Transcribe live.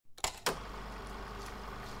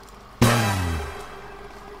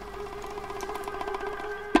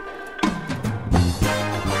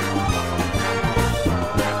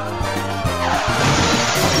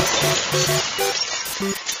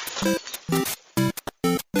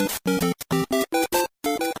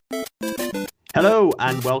Hello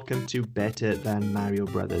and welcome to Better Than Mario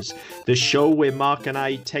Brothers, the show where Mark and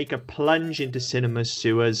I take a plunge into cinema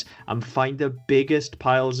sewers and find the biggest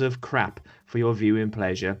piles of crap for your viewing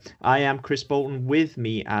pleasure. I am Chris Bolton. With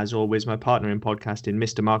me, as always, my partner in podcasting,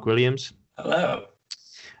 Mr. Mark Williams. Hello.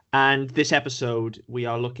 And this episode, we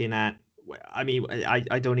are looking at,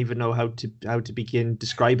 I don't even know how to begin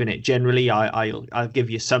describing it. Generally, I'll give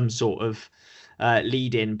you some sort of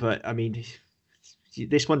lead in, but I mean,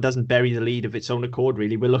 this one doesn't bury the lead of its own accord,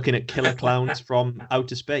 really. We're looking at Killer Clowns from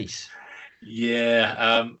Outer Space.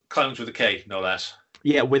 Yeah, Clowns with a K, no less.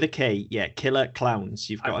 Yeah, with a K. Yeah, Killer Clowns.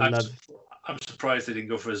 You've got to love. I'm surprised they didn't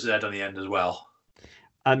go for a Z on the end as well.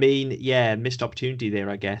 I mean, yeah, missed opportunity there,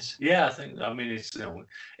 I guess. Yeah,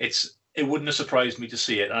 it wouldn't have surprised me to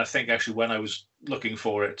see it. And I think actually when I was looking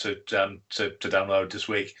for it to download this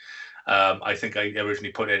week, I think I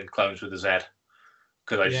originally put in Clowns with a Z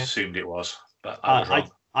because I just assumed it was. But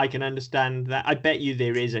I can understand that. I bet you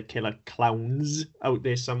there is a Killer Clowns out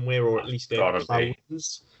there somewhere, or at least there are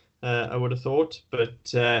clowns. I would have thought, but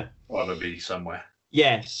probably somewhere.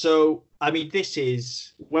 Yeah. So I mean, this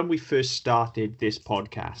is when we first started this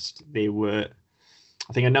podcast. There were,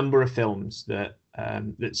 I think, a number of films that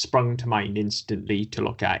sprung to mind instantly to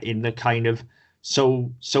look at in the kind of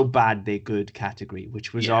so bad they're good category,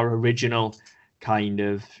 which was our original kind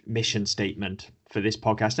of mission statement for this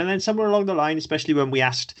podcast. And then somewhere along the line, especially when we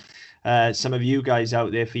asked some of you guys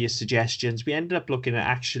out there for your suggestions, we ended up looking at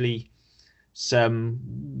actually some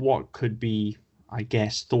what could be, I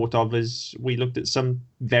guess, thought of as, we looked at some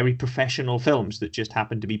very professional films that just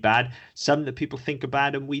happen to be bad, some that people think are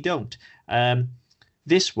bad and we don't.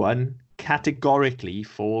 This one categorically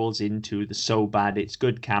falls into the so bad it's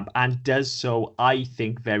good camp, and does so, I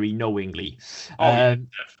think, very knowingly.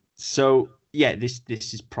 So yeah, this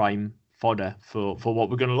is prime fodder for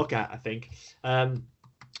what we're going to look at, I think.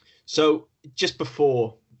 So just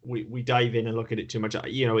before we dive in and look at it too much,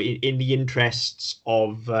 you know, in the interests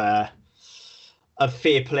of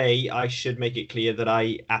fair play, I should make it clear that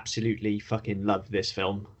I absolutely fucking love this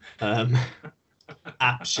film.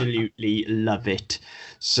 Absolutely love it.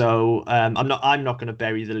 So I'm not going to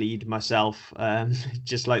bury the lead myself,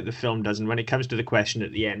 just like the film doesn't. When it comes to the question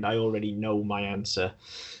at the end, I already know my answer.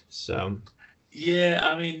 So yeah,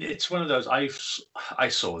 I mean, it's one of those. I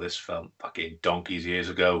saw this film fucking donkeys years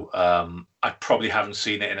ago. I probably haven't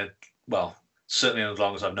seen it certainly as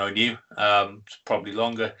long as I've known you. Probably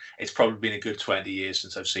longer. It's probably been a good 20 years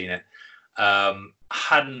since I've seen it.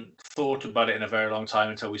 Hadn't thought about it in a very long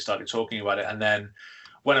time until we started talking about it, and then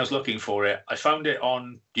when I was looking for it, I found it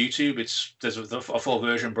on YouTube. There's a full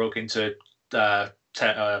version broke into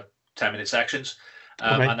 10-minute sections,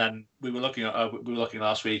 and then we were looking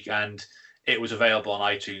last week, and it was available on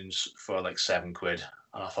iTunes for like £7, and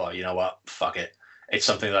I thought, you know what, fuck it, it's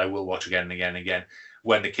something that I will watch again and again and again.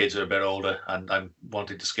 When the kids are a bit older and I'm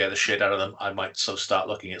wanting to scare the shit out of them, I might start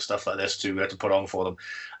looking at stuff like this to put on for them,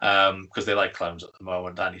 because they like clowns at the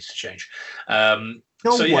moment. That needs to change. No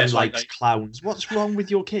one likes clowns. What's wrong with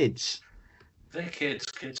your kids? They're kids.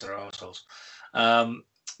 Kids are arseholes.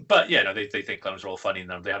 But yeah, no, they think clowns are all funny, and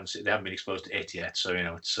they haven't been exposed to it yet. So you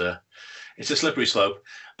know, it's a slippery slope.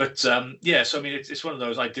 But yeah, so I mean, it's one of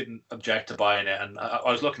those. I didn't object to buying it, and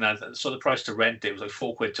I was looking at it. So the price to rent it was like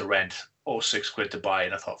 £4 to rent or £6 to buy,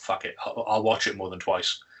 and I thought, fuck it, I'll watch it more than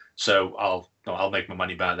twice. So I'll make my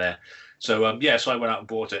money back there. So so I went out and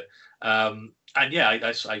bought it. And yeah,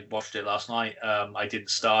 I watched it last night. I didn't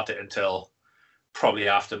start it until probably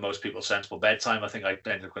after most people's sensible bedtime. I think I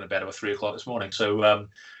ended up going to bed about 3 o'clock this morning. So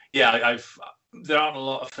yeah, there aren't a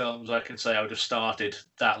lot of films I can say I would have started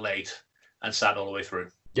that late and sat all the way through.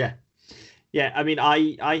 Yeah, I mean,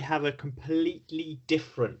 I have a completely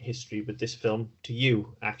different history with this film to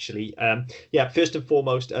you, actually. Yeah, first and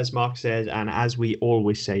foremost, as Mark says, and as we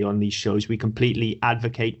always say on these shows, we completely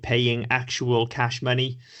advocate paying actual cash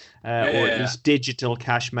money, or at least digital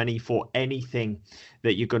cash money, for anything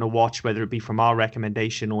that you're going to watch, whether it be from our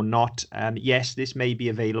recommendation or not. Yes, this may be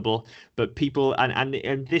available, but people,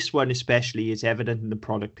 and this one especially is evident in the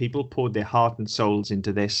product. People poured their heart and souls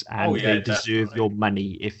into this, and they deserve your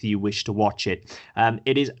money if you wish to watch it.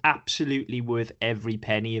 It is absolutely worth every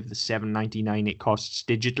penny of the $7.99 it costs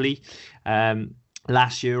digitally.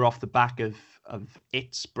 Last year, off the back of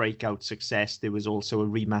its breakout success, there was also a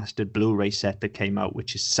remastered Blu-ray set that came out,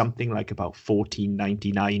 which is something like about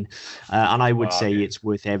 $14.99, and I would say it's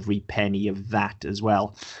worth every penny of that as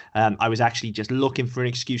well. I was actually just looking for an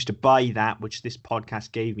excuse to buy that, which this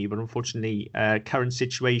podcast gave me, but unfortunately, current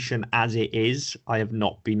situation as it is, I have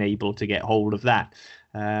not been able to get hold of that.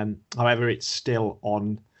 However, it's still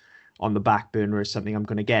on on the back burner as something I'm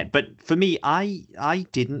going to get. But for me, I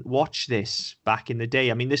didn't watch this back in the day.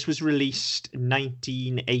 I mean, this was released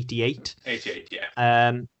 1988. 88,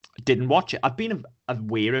 yeah. Didn't watch it. I've been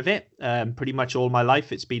aware of it pretty much all my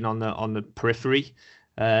life. It's been on the periphery.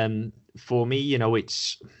 For me, you know,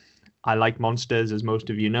 I like monsters, as most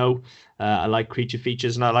of you know. I like creature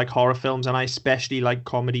features, and I like horror films, and I especially like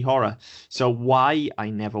comedy horror. So why I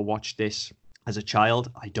never watched this as a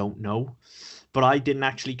child, I don't know. But I didn't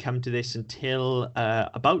actually come to this until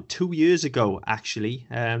about 2 years ago, actually.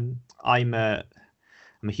 I'm a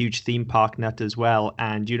huge theme park nut as well,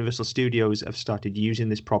 and Universal Studios have started using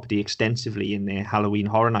this property extensively in their Halloween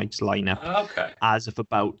Horror Nights lineup as of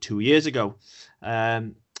about 2 years ago.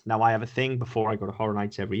 Now, I have a thing before I go to Horror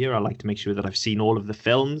Nights every year. I like to make sure that I've seen all of the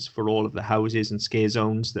films for all of the houses and scare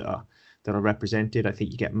zones that are represented. I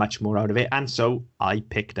think you get much more out of it. And so I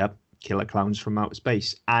picked up Killer Clowns from Outer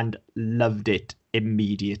Space and loved it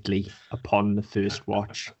immediately upon the first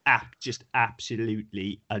watch. Just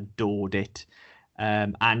absolutely adored it.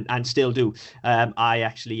 And still do. I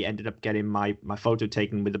actually ended up getting my photo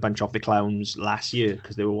taken with a bunch of the clowns last year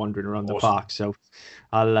because they were wandering around the park. So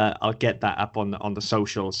I'll get that up on the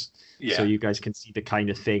socials, so you guys can see the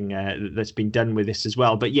kind of thing that's been done with this as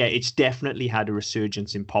well. But yeah, it's definitely had a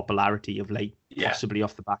resurgence in popularity of late, possibly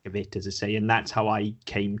off the back of it, as I say, and that's how I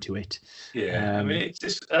came to it. Yeah, I mean,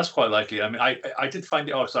 that's quite likely. I mean, I did find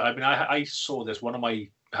it also. I mean, I saw this. One of my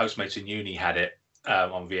housemates in uni had it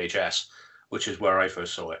on VHS, which is where I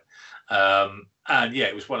first saw it. And yeah,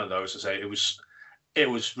 it was one of those, to say, it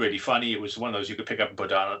was really funny. It was one of those you could pick up and put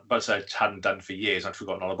down, but I hadn't done for years. I'd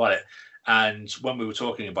forgotten all about it. And when we were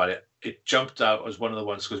talking about it, it jumped out as one of the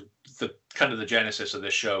ones, because the kind of the genesis of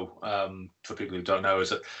this show, for people who don't know, is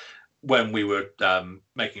that when we were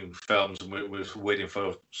making films and we were waiting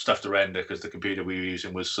for stuff to render, because the computer we were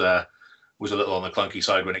using was a little on the clunky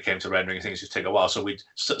side when it came to rendering, things used to take a while. So we'd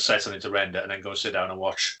set something to render and then go sit down and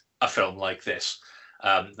watch a film like this,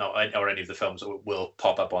 or any of the films that will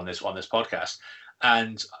pop up on this podcast.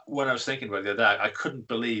 And when I was thinking about the other day, I couldn't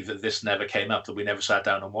believe that this never came up, that we never sat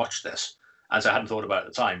down and watched this. As I hadn't thought about it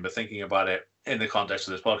at the time, but thinking about it in the context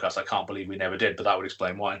of this podcast, I can't believe we never did. But that would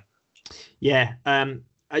explain why. Yeah,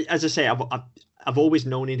 as I say, I've always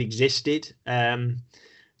known it existed,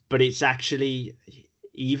 but it's actually,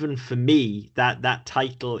 even for me, that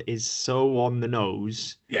title is so on the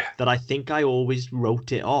nose that I think I always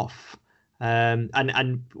wrote it off.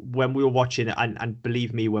 And when we were watching it, and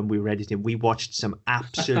believe me, when we were editing, we watched some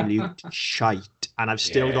absolute shite. And I've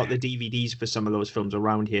still got the DVDs for some of those films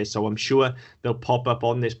around here, so I'm sure they'll pop up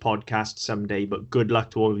on this podcast someday. But good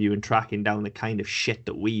luck to all of you in tracking down the kind of shit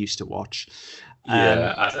that we used to watch.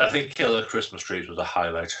 I think Killer Christmas Trees was a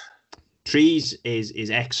highlight. Trees is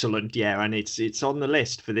excellent, and it's on the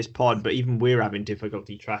list for this pod, but even we're having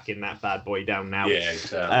difficulty tracking that bad boy down now. Yeah,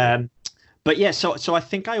 exactly. But yeah, so I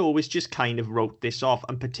think I always just kind of wrote this off,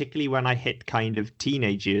 and particularly when I hit kind of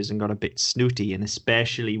teenage years and got a bit snooty, and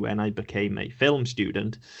especially when I became a film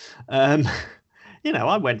student,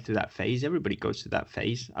 I went through that phase. Everybody goes through that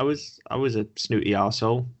phase. I was a snooty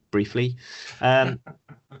arsehole briefly. I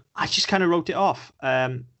just kind of wrote it off.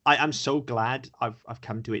 I'm so glad I've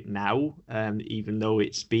come to it now, even though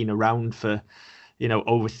it's been around for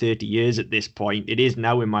over 30 years at this point. It is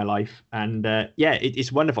now in my life, and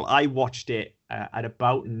it's wonderful. I watched it at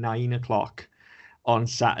about 9 o'clock on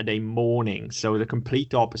Saturday morning, so the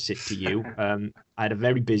complete opposite to you. I had a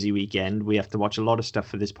very busy weekend. We have to watch a lot of stuff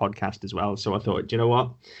for this podcast as well, so I thought, you know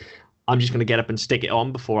what, I'm just going to get up and stick it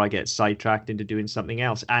on before I get sidetracked into doing something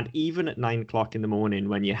else. And even at 9 o'clock in the morning,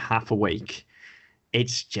 when you're half awake,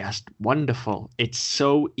 it's just wonderful. It's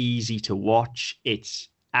so easy to watch. It's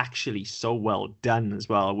actually so well done as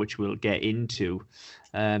well, which we'll get into.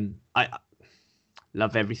 I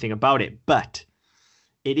love everything about it, but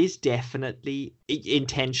it is definitely,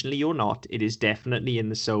 intentionally or not, it is definitely in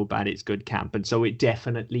the so bad it's good camp, and so it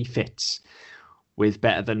definitely fits with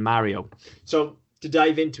Better Than Mario. So to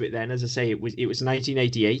dive into it then, as I say, it was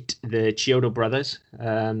 1988, the Chiodo brothers,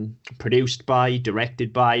 produced by,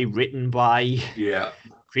 directed by, written by,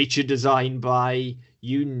 creature designed by,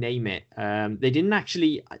 you name it. They didn't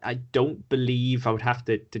actually, I don't believe, I would have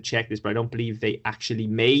to check this, but I don't believe they actually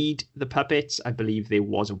made the puppets. I believe there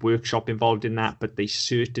was a workshop involved in that, but they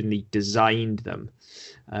certainly designed them.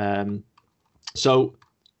 So,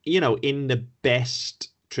 in the best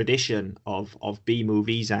tradition of B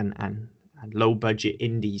movies and low budget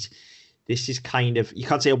indies, this is kind of, you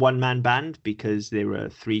can't say a one-man band because there are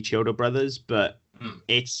three Chiodo brothers, but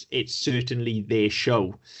it's certainly their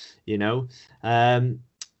show.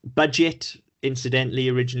 Budget, incidentally,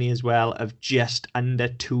 originally as well, of just under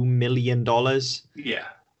 $2 million.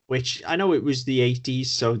 which I know it was the 80s,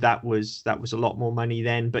 so that was a lot more money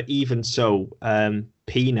then. But even so,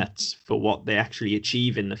 peanuts for what they actually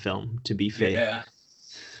achieve in the film, to be fair. Yeah.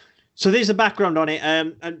 So there's a background on it,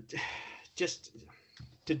 and just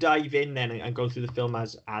to dive in then and go through the film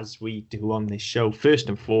as we do on this show. First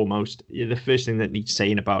and foremost, the first thing that needs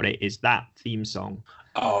saying about it is that theme song.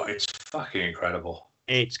 Oh, it's fucking incredible.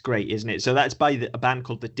 It's great, isn't it? So that's by a band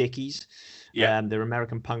called the Dickies. Yeah. They're an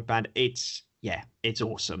American punk band. It's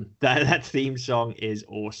awesome. That theme song is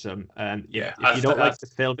awesome. If you don't like the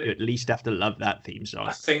film, you at least have to love that theme song.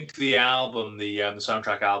 I think the album, the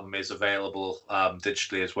soundtrack album, is available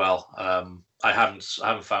digitally as well. I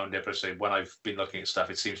haven't found it, but when I've been looking at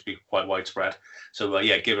stuff, it seems to be quite widespread. So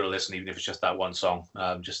give it a listen, even if it's just that one song.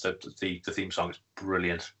 Just the theme song is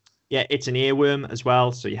brilliant. Yeah, it's an earworm as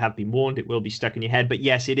well, so you have been warned. It will be stuck in your head. But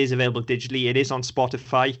yes, it is available digitally. It is on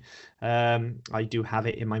Spotify. I do have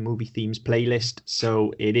it in my movie themes playlist,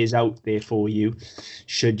 so it is out there for you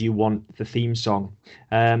should you want the theme song.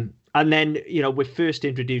 And then, we're first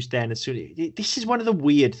introduced then. This is one of the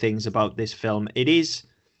weird things about this film. It is,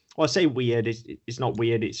 well, I say weird. It's not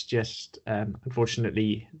weird. It's just,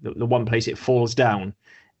 unfortunately, the one place it falls down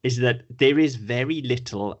is that there is very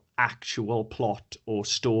little actual plot or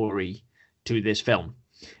story to this film.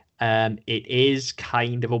 It is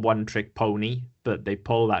kind of a one-trick pony, but they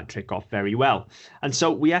pull that trick off very well. And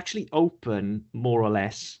so we actually open more or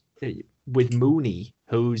less with Mooney,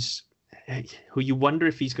 who you wonder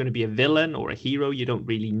if he's going to be a villain or a hero. You don't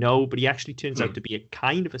really know, but he actually turns out to be a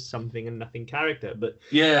kind of a something and nothing character. But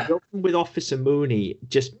yeah, with Officer Mooney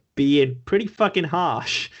just being pretty fucking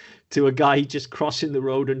harsh to a guy just crossing the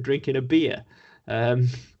road and drinking a beer.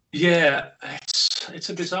 Yeah, it's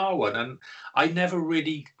a bizarre one, and I never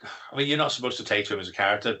really. I mean, you're not supposed to take to him as a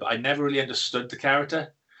character, but I never really understood the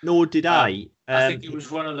character. Nor did I. I think it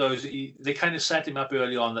was one of those. They kind of set him up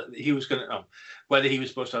early on that he was going to, whether he was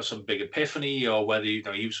supposed to have some big epiphany or whether he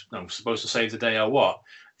was supposed to save the day or what.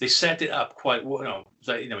 They set it up quite well.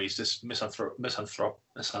 That he's this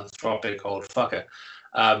misanthropic old fucker.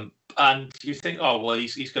 And you think, oh well,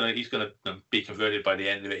 he's gonna be converted by the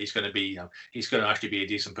end of it. He's gonna actually be a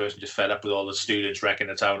decent person, just fed up with all the students wrecking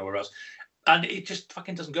the town or whatever else, and it just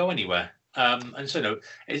fucking doesn't go anywhere. And so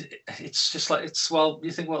it's just like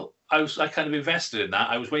you think, well, I kind of invested in that.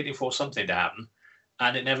 I was waiting for something to happen,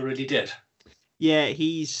 and it never really did. Yeah,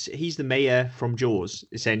 he's the mayor from Jaws,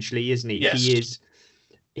 essentially, isn't he? Yes.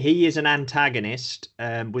 He is an antagonist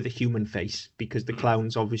with a human face, because the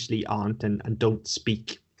clowns obviously aren't and don't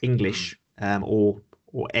speak English or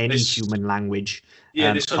any human language.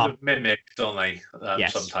 Yeah, they sort of mimic, don't they?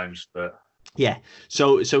 Yes. Sometimes, but yeah.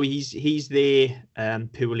 So he's there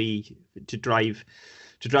purely to drive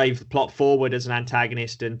the plot forward as an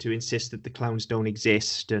antagonist and to insist that the clowns don't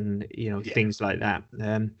exist and things like that.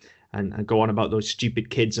 And go on about those stupid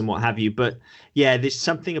kids and what have you. But yeah, there's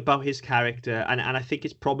something about his character, and I think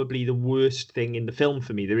it's probably the worst thing in the film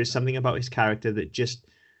for me. There is something about his character that just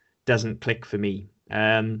doesn't click for me.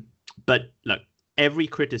 But look, every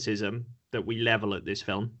criticism that we level at this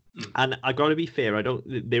film, and I got to be fair,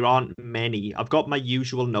 there aren't many. I've got my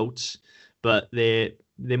usual notes, but they're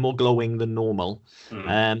more glowing than normal.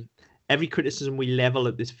 Every criticism we level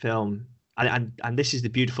at this film, and this is the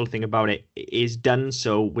beautiful thing about it, is done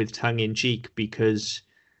so with tongue in cheek, because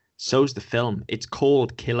so's the film. It's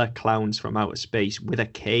called Killer Clowns from Outer Space with a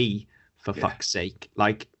K, for fuck's sake.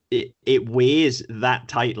 Like it wears that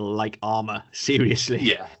title like armor. Seriously.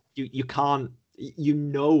 Yeah. You can't. You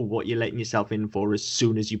know what you're letting yourself in for as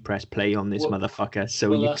soon as you press play on this motherfucker.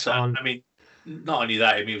 So you can't. I mean, not only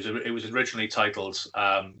that. I mean, it was originally titled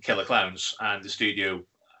Killer Clowns, and the studio.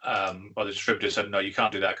 Or the distributor said, no, you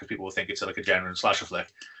can't do that because people will think it's like a genuine slasher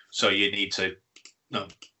flick. So you need to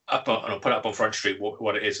put up on Front Street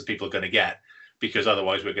what it is that people are going to get, because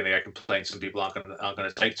otherwise we're going to get complaints and people aren't going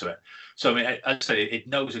to take to it. So I mean, I said it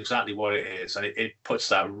knows exactly what it is, and it puts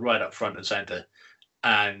that right up front and center.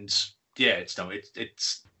 And yeah, it's not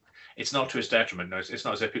to its detriment. No, it's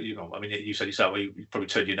not as if I mean, you said yourself, well, you probably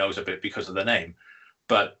turned your nose a bit because of the name,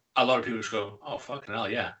 but a lot of people just go, oh fucking hell,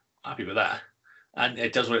 yeah, happy with that. And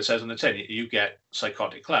it does what it says on the tin. You get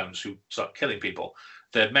psychotic clowns who start killing people.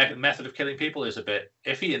 The method of killing people is a bit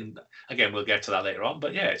iffy, and again, we'll get to that later on.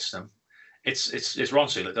 But yeah, it's Ron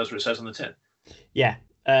Seal. It does what it says on the tin. Yeah,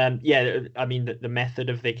 I mean, the method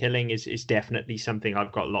of their killing is definitely something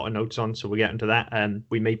I've got a lot of notes on. So we'll get into that.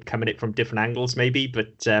 We may come at it from different angles, maybe,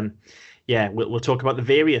 but yeah, we'll talk about the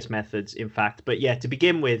various methods, in fact. But yeah, to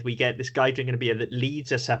begin with, we get this guy drinking a beer that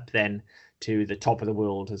leads us up then to the top of the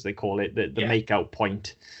world, as they call it, the makeout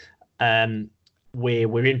point. And where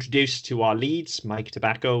we're introduced to our leads, Mike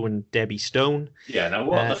Tobacco and Debbie Stone. Yeah. Now,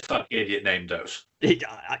 what the fuck idiot named those?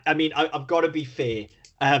 I mean, I've got to be fair.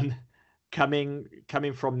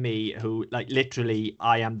 Coming from me, who like literally,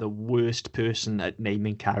 I am the worst person at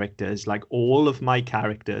naming characters. Like all of my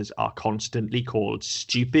characters are constantly called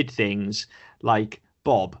stupid things, like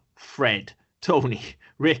Bob, Fred, Tony,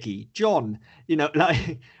 Ricky, John. You know,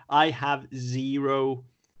 like I have zero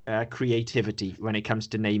creativity when it comes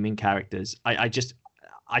to naming characters.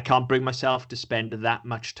 I can't bring myself to spend that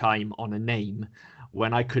much time on a name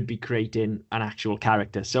when I could be creating an actual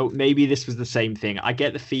character. So maybe this was the same thing. I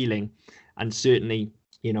get the feeling, and certainly,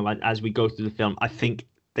 you know, as we go through the film, I think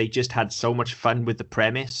they just had so much fun with the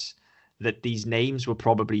premise that these names were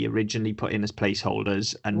probably originally put in as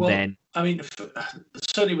placeholders, and then I mean,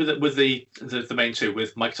 certainly with the main two,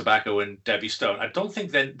 with Mike Tobacco and Debbie Stone, I don't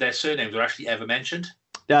think their surnames were actually ever mentioned.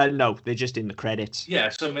 No, they're just in the credits. Yeah,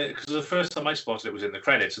 so because the first time I spotted it was in the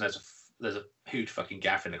credits, and there's a huge fucking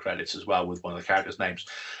gaff in the credits as well with one of the characters' names.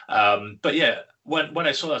 But yeah, when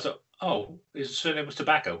I saw that, I thought, oh, his surname was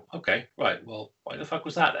Tobacco. Okay, right. Well, why the fuck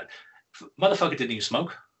was that then? Motherfucker didn't even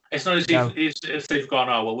smoke. It's not as if they've gone,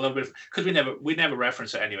 oh well, because we never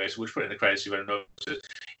reference it anyway, so we'll just put it in the credits. You better notice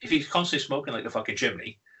if he's constantly smoking like a fucking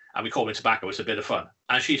chimney, and we call him Tobacco, it's a bit of fun.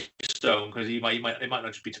 And she's stoned because it might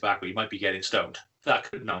not just be tobacco. He might be getting stoned.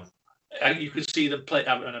 That could you could see them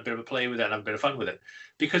having a bit of a play with it and have a bit of fun with it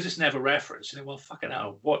because it's never referenced. You think, well, fucking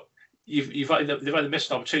hell, what they've either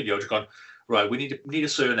missed an opportunity or just gone, right, we need a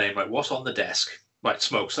surname, right? What's on the desk? Right,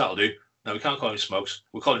 Smokes, that'll do. No, we can't call him Smokes.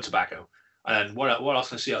 We'll call him Tobacco. And then what else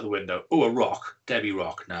can I see out the window? Oh, a rock, Debbie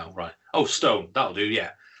Rock. Now, right? Oh, Stone, that'll do. Yeah.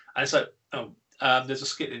 And it's like, there's a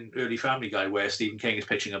skit in Early Family Guy where Stephen King is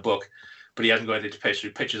pitching a book, but he hasn't got anything to pitch. So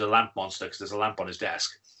he pitches a lamp monster because there's a lamp on his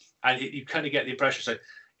desk, and you kind of get the impression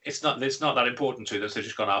it's not that important to them. They're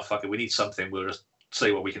just gone, oh fuck it, we need something. We'll just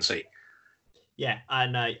see what we can see. Yeah,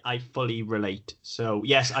 and I fully relate. So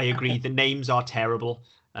yes, I agree. The names are terrible,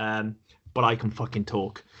 but I can fucking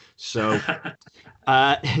talk. So,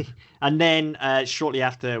 and then shortly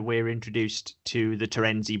after, we're introduced to the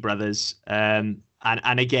Terenzi brothers. And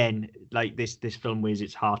again, like this film wears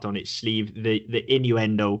its heart on its sleeve. The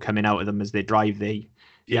innuendo coming out of them as they drive the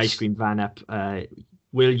ice cream van up.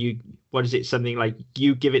 Will you? What is it? Something like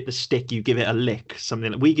you give it the stick, you give it a lick.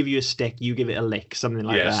 Something like we give you a stick, you give it a lick. Something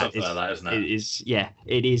like that. Yeah, something like that, isn't it?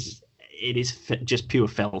 It is. It is just pure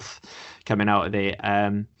filth coming out of there.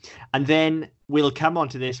 And then we'll come on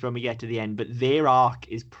to this when we get to the end, but their arc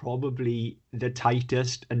is probably the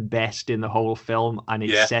tightest and best in the whole film, and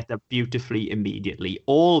it's set up beautifully immediately.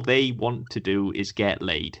 All they want to do is get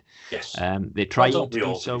laid. Yes. They're trying to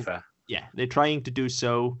do so. Yeah, they're trying to do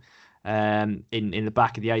so in the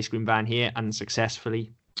back of the ice cream van here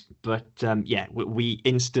unsuccessfully. But we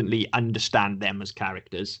instantly understand them as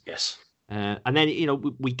characters. Yes. And then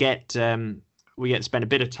we get to spend a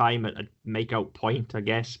bit of time at Makeout Point, I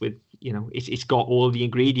guess. With it's got all the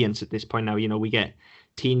ingredients at this point now. We get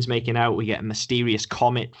teens making out. We get a mysterious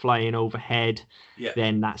comet flying overhead. Yeah.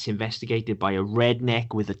 Then that's investigated by a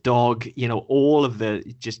redneck with a dog. All of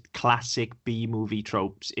the just classic B movie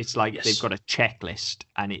tropes. It's like they've got a checklist,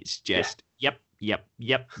 and it's just yep.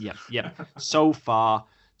 So far,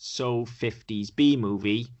 so 50s B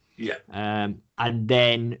movie. Yeah. And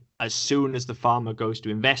then as soon as the farmer goes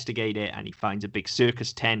to investigate it and he finds a big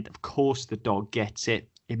circus tent, of course the dog gets it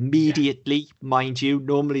immediately, mind you.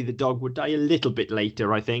 Normally the dog would die a little bit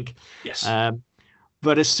later, I think. Yes.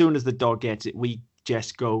 But as soon as the dog gets it, we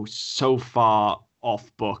just go so far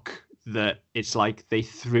off book that it's like they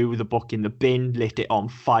threw the book in the bin, lit it on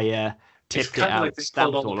fire, tipped it out. It's kind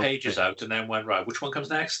of like they pulled all the pages out and then went, right, which one comes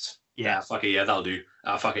next? Yeah, fuck it, yeah, that'll do.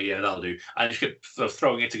 Fuck it, yeah, that'll do. And just kept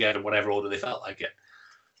throwing it together in whatever order they felt like it.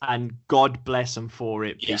 And God bless them for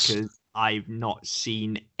it, because I've not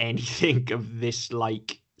seen anything of this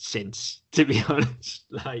like since, to be honest.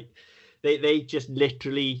 Like they just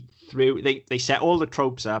literally they set all the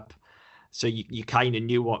tropes up, so you kind of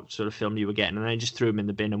knew what sort of film you were getting, and then just threw them in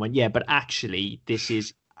the bin and went, yeah, but actually this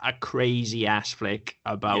is a crazy ass flick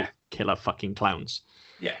about killer fucking clowns.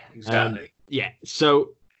 Yeah, exactly.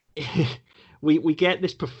 So we get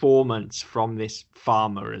this performance from this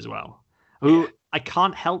farmer as well, who I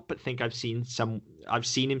can't help but think I've seen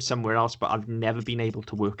him somewhere else, but I've never been able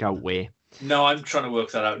to work out where. No, I'm trying to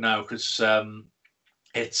work that out now, because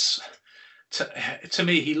it's to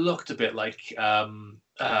me he looked a bit like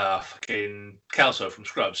fucking Kelso from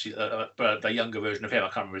Scrubs, but a younger version of him. I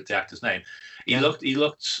can't remember the actor's name. He looked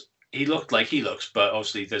he looked like he looks, but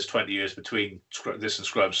obviously there's 20 years between this and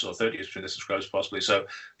Scrubs, or 30 years between this and Scrubs, possibly. So,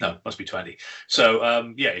 no, must be 20.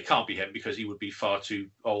 So, yeah, it can't be him because he would be far too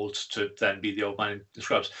old to then be the old man in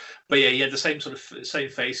Scrubs. But yeah, he had the same same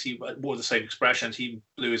face. He wore the same expressions. He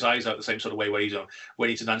blew his eyes out the same sort of way when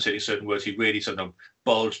he's enunciating certain words. He really sort of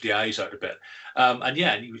bulged the eyes out a bit. And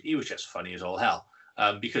yeah, and he was just funny as all hell.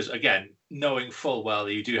 Because again, knowing full well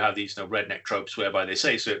that you do have these redneck tropes whereby they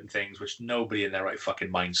say certain things which nobody in their right fucking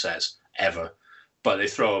mind says ever, but they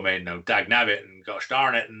throw them in, dag nabbit and gosh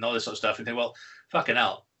darn it and all this sort of stuff, and think, well, fucking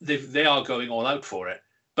hell, they are going all out for it.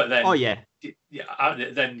 But then,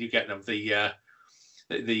 then you get them the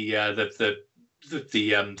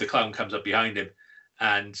clown comes up behind him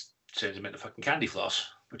and turns him into fucking candy floss,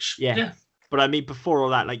 which yeah. But I mean, before all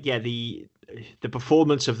that, like, yeah, the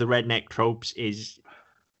performance of the redneck tropes is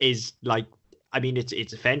like, I mean,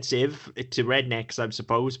 it's offensive to rednecks, I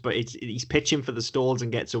suppose, but he's pitching for the stalls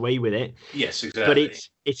and gets away with it. Yes, exactly. But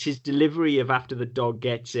it's his delivery of after the dog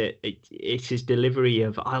gets it. It's his delivery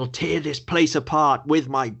of "I'll tear this place apart with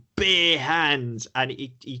my bare hands," and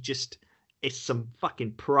it's some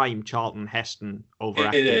fucking prime Charlton Heston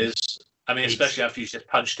overacting. It is. I mean, especially after he's just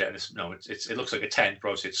punched it, and it looks like a tent, but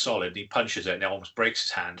obviously it's solid. And he punches it, and it almost breaks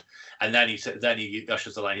his hand. And then he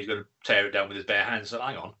ushers the line. He's going to tear it down with his bare hands. So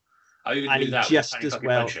hang on, are you going to do that? Just as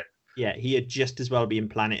well, yeah, he had just as well be in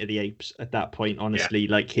Planet of the Apes at that point. Honestly,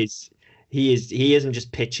 like he isn't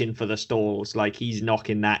just pitching for the stalls. Like, he's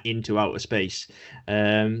knocking that into outer space,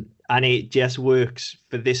 and it just works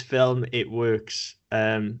for this film. It works,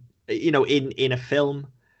 in a film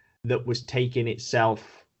that was taking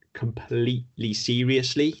itself completely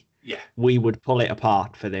seriously, we would pull it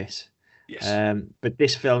apart for this. Yes. But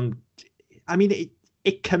this film, I mean,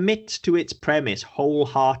 it commits to its premise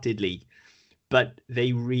wholeheartedly, but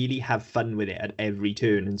they really have fun with it at every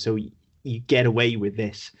turn, and so you get away with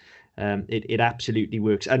this. It absolutely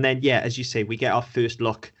works. And then, yeah, as you say, we get our first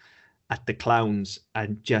look at the clowns,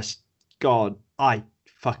 and just, God, I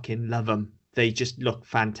fucking love them. They just look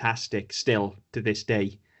fantastic still to this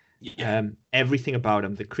day. Yeah. Everything about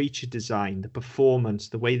them, the creature design, the performance,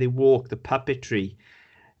 the way they walk, the puppetry,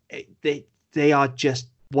 they are just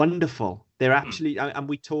wonderful. They're absolutely, and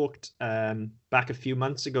we talked back a few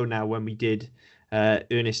months ago now when we did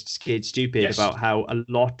Ernest Scared Stupid about how a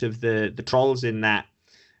lot of the trolls in that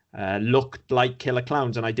looked like killer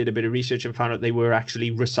clowns, and I did a bit of research and found out they were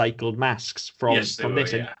actually recycled masks from this,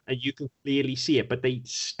 and you can clearly see it, but they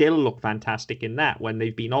still look fantastic in that when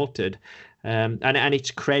they've been altered. And it's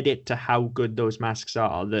credit to how good those masks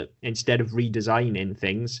are that instead of redesigning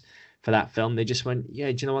things for that film, they just went,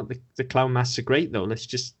 yeah, do you know what, the clown masks are great though, let's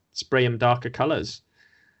just spray them darker colors,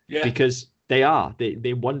 because they're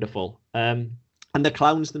wonderful. And the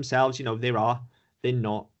clowns themselves, they're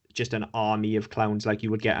not just an army of clowns like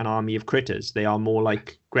you would get an army of critters. They are more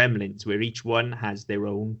like gremlins, where each one has their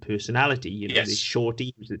own personality. There's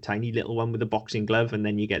Shorty, who's the tiny little one with a boxing glove, and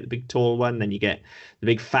then you get the big tall one, then you get the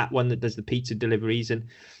big fat one that does the pizza deliveries, and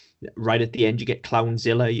right at the end you get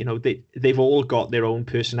Clownzilla. They've all got their own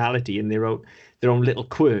personality and their own little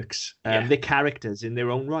quirks. They're characters in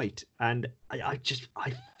their own right, and I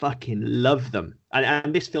fucking love them.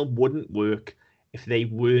 And this film wouldn't work if they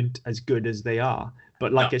weren't as good as they are.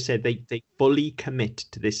 But like I said, they fully commit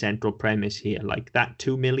to this central premise here. Like, that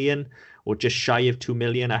 2 million, or just shy of 2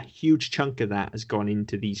 million, a huge chunk of that has gone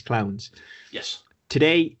into these clowns. Yes.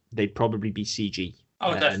 Today, they'd probably be CG.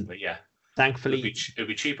 Oh, definitely, yeah. Thankfully. It'd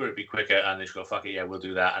be cheaper, it'd be quicker, and they'd go, fuck it, yeah, we'll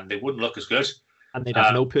do that. And they wouldn't look as good. And they'd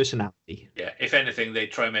have no personality. Yeah, if anything,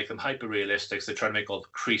 they'd try and make them hyper-realistic. So they try and make all the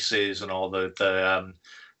creases and all the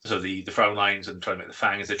frown lines, and try to make the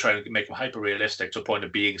fangs. They try and make them hyper-realistic to a point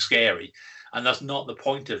of being scary. And that's not the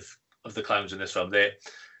point of the clowns in this film.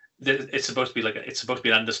 It's supposed to be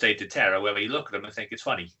an understated terror, where you look at them and think it's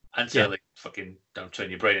funny until they fucking don't turn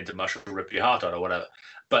your brain into mush or rip your heart out or whatever.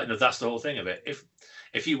 But that's the whole thing of it.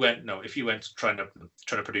 If you went trying to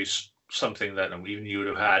produce something that even you would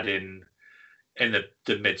have had in the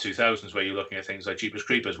mid 2000s, where you're looking at things like Jeepers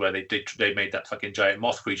Creepers, where they made that fucking giant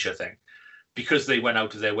moth creature thing, because they went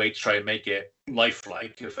out of their way to try and make it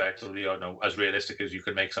lifelike, effectively, or as realistic as you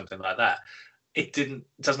could make something like that. It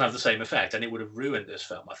doesn't have the same effect, and it would have ruined this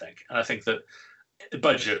film, I think. And I think that the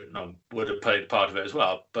budget would have played part of it as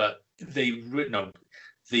well. But the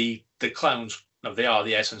clowns, they are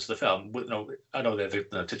the essence of the film. I know they're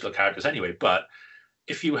the titular characters anyway, but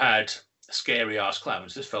if you had scary ass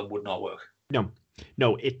clowns, this film would not work.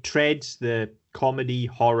 No, it treads the comedy,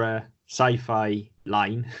 horror, sci-fi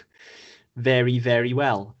line very, very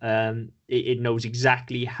well. It knows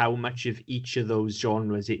exactly how much of each of those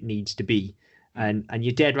genres it needs to be. And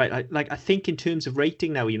you're dead right. I think in terms of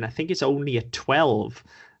rating now, Ian, I think it's only a 12.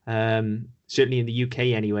 Certainly in the UK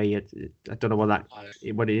anyway. I don't know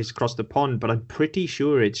what it is across the pond, but I'm pretty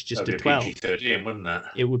sure it's just a 12. PG-13, wouldn't it?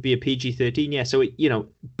 It would be a PG-13, yeah. So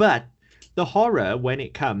but the horror, when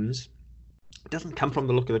it comes, doesn't come from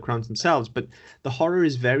the look of the crowns themselves, but the horror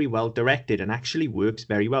is very well directed and actually works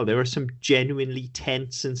very well. There are some genuinely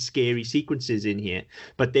tense and scary sequences in here,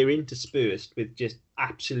 but they're interspersed with just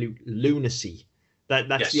absolute lunacy.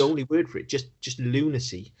 That's the only word for it, just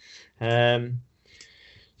lunacy.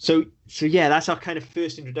 So yeah, that's our kind of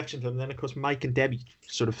first introduction to them. And then of course Mike and Debbie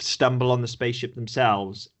sort of stumble on the spaceship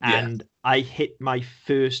themselves, and I hit my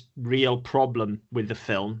first real problem with the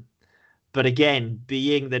film. But again,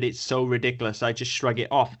 being that it's so ridiculous, I just shrug it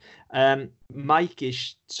off. Mike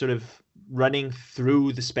is sort of running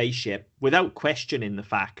through the spaceship without questioning the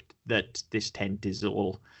fact that this tent is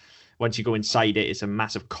all, once you go inside it, it's a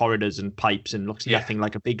massive corridors and pipes and looks nothing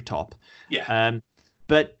like a big top. Yeah.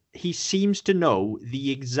 But he seems to know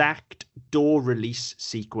the exact door release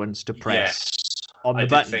sequence to press on the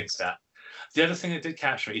buttons. I did think that. The other thing that did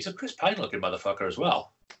catch me, he's a Chris Pine looking motherfucker as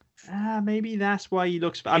well. Maybe that's why he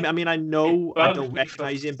looks. I mean, I know I don't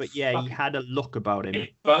recognize him, but yeah, he had a look about him.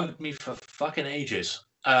 It bugged me for fucking ages,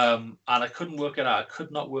 and I couldn't work it out. I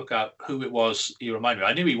could not work out who it was. He reminded me.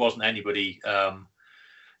 I knew he wasn't anybody.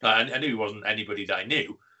 I knew he wasn't anybody that I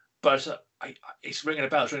knew, but it's ringing a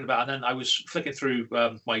bell. And then I was flicking through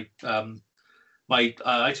my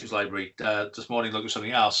iTunes library this morning, looking at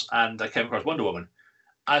something else, and I came across Wonder Woman.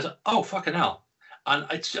 I was like, oh fucking hell. And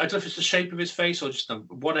I don't know if it's the shape of his face or just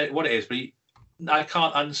what it is, but I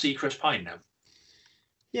can't unsee Chris Pine now.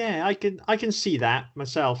 Yeah, I can see that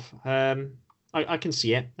myself. I can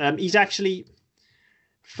see it. He's actually,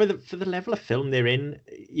 for the level of film they're in,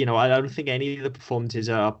 I don't think any of the performances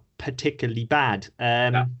are particularly bad.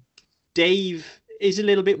 No. Dave is a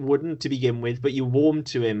little bit wooden to begin with, but you warm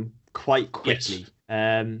to him quite quickly.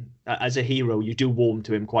 Yes. As a hero, you do warm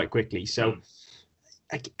to him quite quickly. So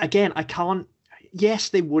again, I can't. Yes,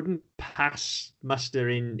 they wouldn't pass muster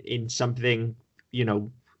in something,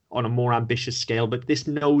 on a more ambitious scale, but this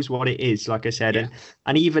knows what it is, like I said.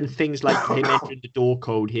 And even things like him entering the door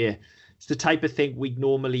code here, it's the type of thing we'd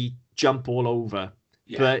normally jump all over.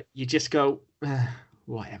 Yeah. But you just go,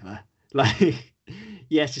 whatever. Like,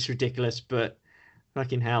 yes, it's ridiculous, but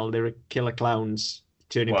fucking hell, there are killer clowns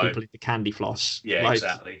turning people into candy floss. Yeah,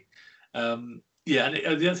 exactly. Yeah, and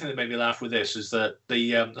the other thing that made me laugh with this is that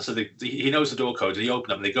he knows the door code, and he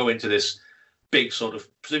opened up, and they go into this big sort of,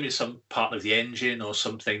 presumably some part of the engine or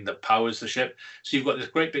something that powers the ship. So you've got this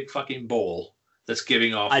great big fucking ball that's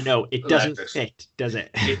giving off. I know, it doesn't fit, does it?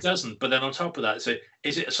 It doesn't. But then on top of that,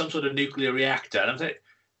 is it some sort of nuclear reactor? And I'm saying,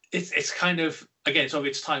 it's kind of, again, it's of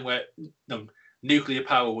its time where nuclear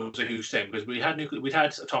power was a huge thing, because we'd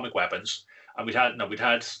had atomic weapons. And we'd had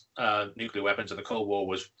nuclear weapons, and the Cold War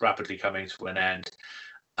was rapidly coming to an end.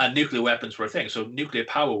 And nuclear weapons were a thing. So nuclear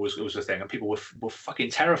power was a thing, and people were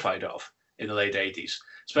fucking terrified of in the late 80s,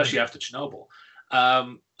 especially after Chernobyl.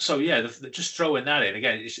 So yeah, just throwing that in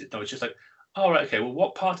again, it's just like, all right, okay, well,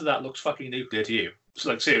 what part of that looks fucking nuclear to you? So,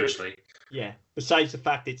 like, seriously. Yeah. Besides the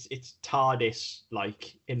fact it's TARDIS,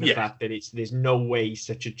 like, in the fact that there's no way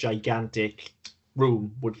such a gigantic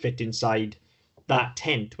room would fit inside that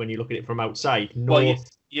tent when you look at it from outside. Well,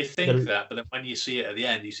 you think that, but then when you see it at the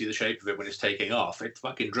end, you see the shape of it when it's taking off. It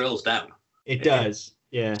fucking drills down. It does,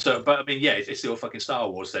 yeah. So, but I mean, yeah, it's the old fucking Star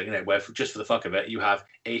Wars thing, where just for the fuck of it, you have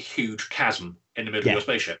a huge chasm in the middle of your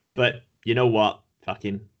spaceship. But you know what?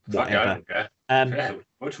 Fucking whatever. I don't care.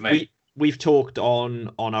 What for me? We've talked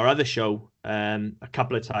on our other show a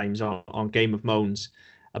couple of times on Game of Moans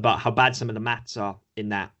about how bad some of the maths are in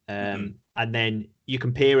that. And then you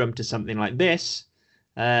compare them to something like this.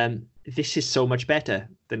 This is so much better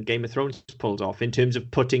than Game of Thrones pulled off in terms of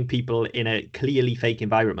putting people in a clearly fake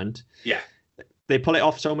environment. Yeah. They pull it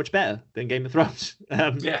off so much better than Game of Thrones.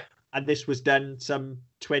 And this was done some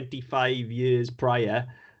 25 years prior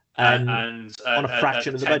and on a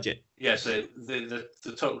fraction of the budget. Yeah, so the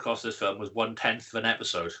total cost of this film was 1/10 of an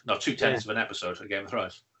episode. No, 2/10 of an episode of Game of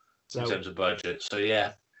Thrones in terms of budget. So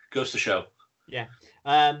yeah, goes to show. Yeah.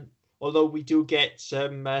 Although we do get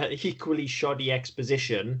some equally shoddy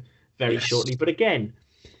exposition very shortly. But again,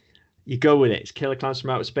 you go with it. It's Killer Clowns from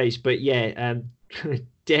Outer Space. But yeah,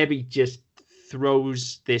 Debbie just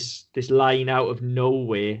throws this line out of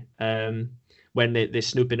nowhere when they're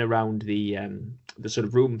snooping around the sort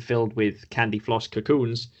of room filled with candy floss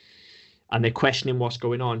cocoons, and they're questioning what's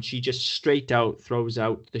going on. She just straight out throws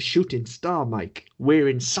out the shooting star, Mike. We're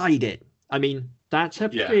inside it. I mean, that's a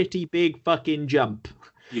pretty big fucking jump.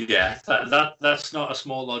 Yeah, that's not a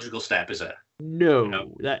small logical step, is it? No,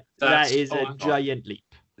 No, that that's is a hang on. giant leap.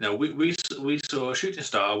 No, we saw a shooting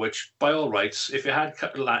star, which by all rights, if it had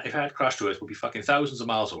crashed to Earth, would be fucking thousands of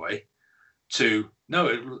miles away. To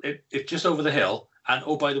no, it just over the hill, and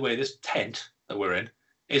oh, by the way, this tent that we're in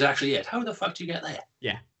is actually it. How the fuck do you get there?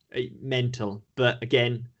 Yeah, mental. But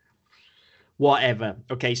again, whatever.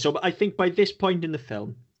 Okay, so I think by this point in the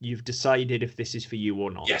film, you've decided if this is for you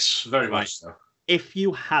or not. Yes, very Right. much so. If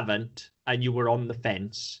you haven't and you were on the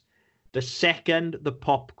fence, the second the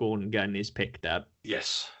popcorn gun is picked up,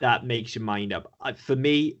 Yes, that makes your mind up. For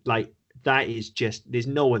me, like, that is just, there's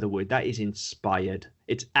no other word. That is inspired.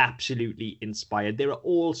 It's absolutely inspired. There are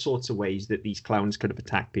all sorts of ways that these clowns could have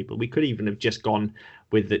attacked people. We could even have just gone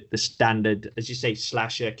with the standard, as you say,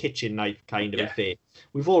 slasher kitchen knife kind of affair.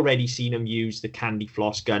 We've already seen them use the candy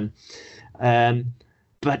floss gun.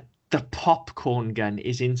 But the popcorn gun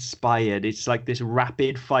is inspired. It's like this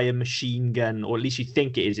rapid fire machine gun, or at least you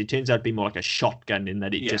think it is. It turns out to be more like a shotgun in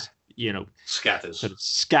that it just, scatters, sort of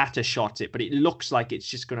scatter shots it, but it looks like it's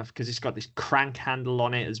just gonna, because it's got this crank handle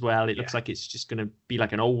on it as well. It looks like it's just gonna be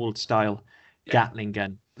like an old style Gatling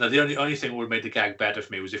gun. Now the only thing that would have made the gag better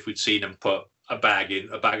for me was if we'd seen him put a bag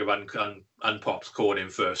of unpopped corn in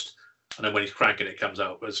first, and then when he's cranking it comes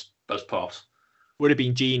out as pops. Would have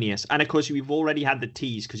been genius. And of course, we've already had the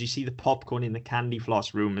tease, because you see the popcorn in the candy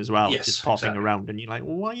floss room as well, just popping around, and you're like,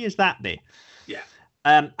 well, why is that there? Yeah.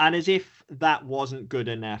 And as if that wasn't good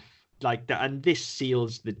enough, like that, and this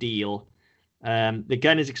seals the deal. The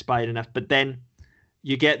gun is expired enough, but then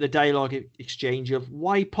you get the dialogue exchange of,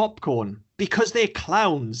 why popcorn? Because they're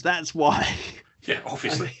clowns. That's why. Yeah,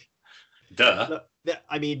 obviously. Duh.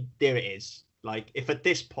 I mean, there it is. Like, if at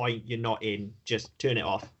this point you're not in, just turn it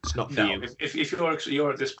off. It's not for you. If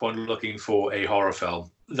you're at this point looking for a horror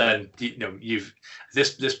film, then you've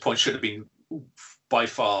this point should have been by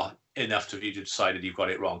far enough to you decided you've got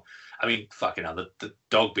it wrong. I mean, fucking hell, the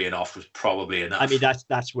dog being off was probably enough. I mean,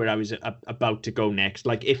 that's where I was about to go next.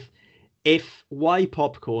 Like, if why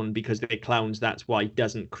popcorn, because they're clowns, that's why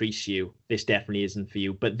doesn't crease you, this definitely isn't for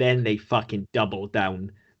you. But then they fucking double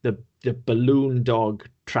down. The balloon dog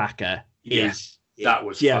tracker. That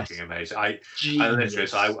was fucking amazing. I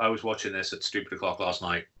was watching this at stupid o'clock last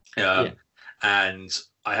night, and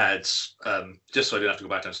I had just so I didn't have to go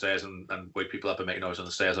back downstairs and wake people up and make noise on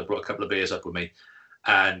the stairs. I brought a couple of beers up with me,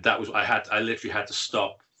 and that was I literally had to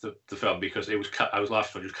stop the film because I was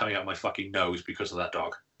laughing. It was coming out my fucking nose because of that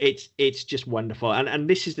dog. It's just wonderful, and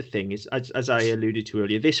this is the thing, is as I alluded to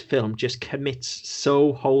earlier, this film just commits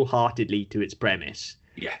so wholeheartedly to its premise.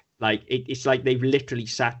 Yeah. Like, it's like they've literally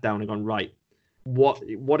sat down and gone, right, what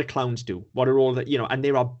do clowns do? What are all that, and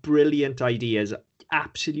there are brilliant ideas,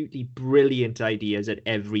 absolutely brilliant ideas at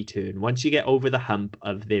every turn. Once you get over the hump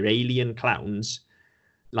of their alien clowns,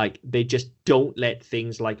 like, they just don't let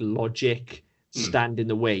things like logic stand in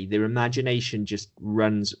the way. Their imagination just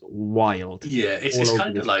runs wild. Yeah, it's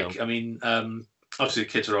kind of like, film. I mean, obviously the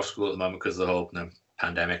kids are off school at the moment because of the whole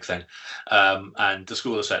pandemic thing, and the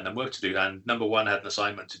school are setting them work to do, and number one had an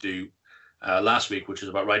assignment to do last week, which was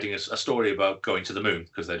about writing a story about going to the moon,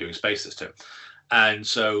 because they're doing space this term. And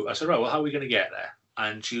so I said, right, well, how are we going to get there?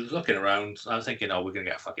 And she was looking around. I was thinking, we're going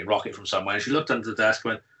to get a fucking rocket from somewhere. And she looked under the desk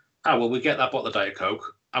and went, well, we get that bottle of Diet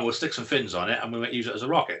Coke and we'll stick some fins on it and we might use it as a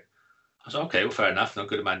rocket. I said, okay, well, fair enough. No,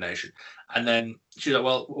 good imagination. And then she's like,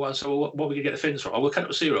 well, so what are we going to get the fins from? We'll cut up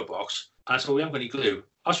a cereal box. And I said, well, we haven't got any glue.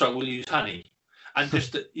 That's right, we'll use honey. And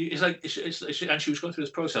just it's like, and she was going through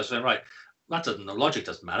this process saying, right, the logic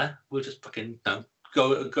doesn't matter. We'll just fucking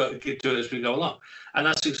go do it as we go along. And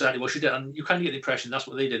that's exactly what she did. And you kind of get the impression that's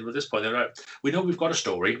what they did with this point. They're right. We know we've got a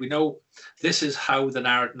story. We know this is how the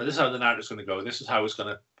narrative is going to go. This is how it's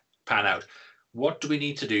going to pan out. What do we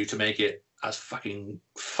need to do to make it as fucking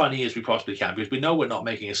funny as we possibly can? Because we know we're not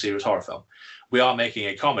making a serious horror film. We are making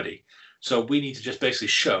a comedy. So we need to just basically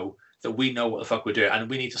show that we know what the fuck we're doing, and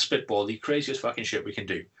we need to spitball the craziest fucking shit we can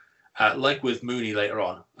do. Like with Mooney later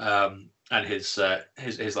on, and his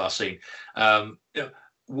last scene.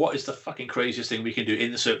 What is the fucking craziest thing we can do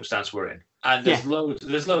in the circumstance we're in? And there's loads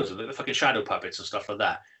of the fucking shadow puppets and stuff like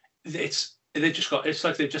that. It's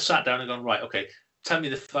like they've just sat down and gone, right, okay, tell me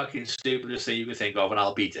the fucking stupidest thing you can think of and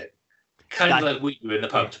I'll beat it. Kind of like we do in the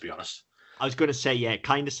pub, to be honest. I was going to say, it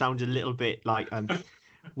kind of sounds a little bit like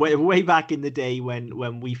way back in the day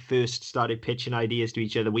when we first started pitching ideas to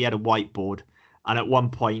each other, we had a whiteboard. And at one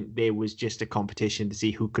point, there was just a competition to see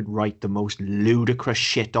who could write the most ludicrous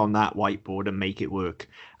shit on that whiteboard and make it work.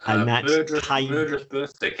 And that's murderous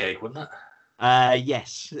birthday cake, wasn't it?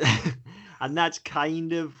 Yes. And that's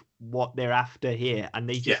kind of what they're after here. And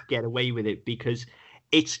they just get away with it because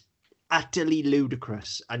it's utterly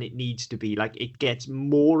ludicrous, and it needs to be. Like, it gets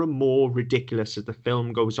more and more ridiculous as the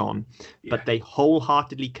film goes on, but they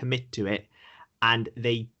wholeheartedly commit to it, and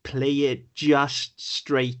they play it just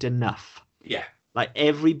straight enough. Yeah. Like,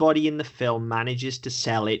 everybody in the film manages to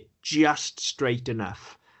sell it just straight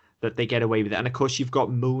enough that they get away with it. And of course, you've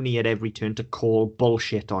got Mooney at every turn to call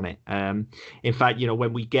bullshit on it. In fact,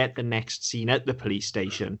 when we get the next scene at the police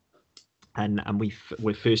station, and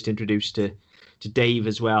we're first introduced to Dave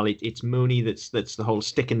as well, it's Mooney that's the whole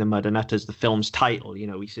stick in the mud and utters the film's title.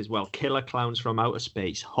 He says, well, Killer Clowns from Outer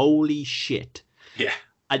Space. Holy shit. Yeah.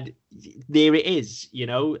 And there it is,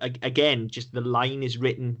 again, just the line is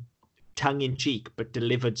written tongue in cheek, but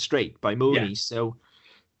delivered straight by Mooney. Yeah. So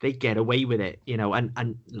they get away with it,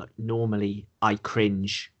 and look, normally I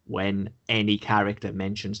cringe when any character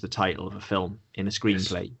mentions the title of a film in a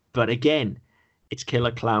screenplay. Yes. But again, it's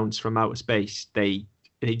Killer Clowns from Outer Space. They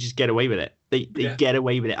just get away with it. They get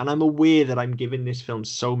away with it. And I'm aware that I'm giving this film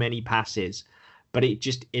so many passes, but it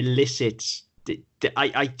just elicits.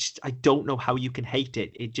 I don't know how you can hate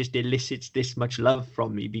it. It just elicits this much love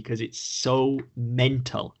from me because it's so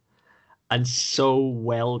mental and so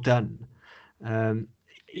well done.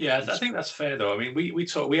 Yeah, I think that's fair though. I mean, we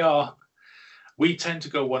tend to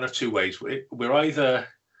go one of two ways. We're either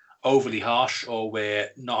overly harsh or we're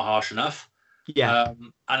not harsh enough. Yeah.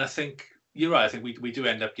 And I think you're right. I think we do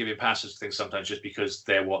end up giving passes to things sometimes just because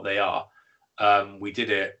they're what they are. We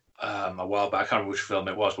did it a while back. I can't remember which film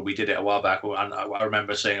it was, but we did it a while back. And I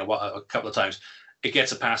remember saying a couple of times, it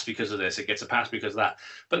gets a pass because of this, it gets a pass because of that.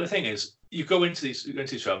 But the thing is, you go into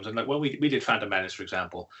these films, and like when we did Phantom Menace, for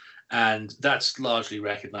example, and that's largely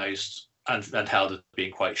recognised and held as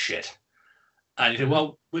being quite shit. And you think,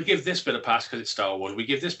 well, we'll give this bit a pass because it's Star Wars. We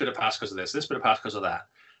give this bit a pass because of this bit a pass because of that.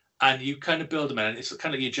 And you kind of build them in, and it's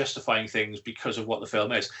kind of you're justifying things because of what the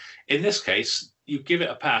film is. In this case, you give it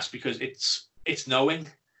a pass because it's knowing,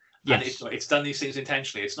 yes. And it's done these things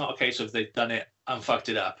intentionally. It's not a case of they've done it and fucked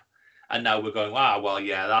it up, and now we're going, well,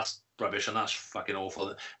 yeah, that's rubbish and that's fucking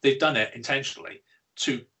awful. They've done it intentionally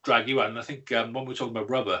to drag you out. And I think when we were talking about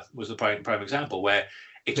Rubber was the prime example where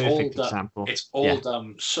it's perfect all done. Example. It's all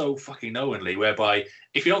done so fucking knowingly, whereby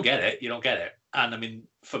if you don't get it, you don't get it. And I mean,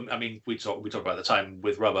 we talked about the time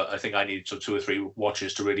with Rubber. I think I needed 2 or 3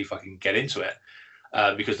 watches to really fucking get into it,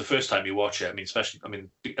 because the first time you watch it,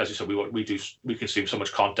 as you said, we consume so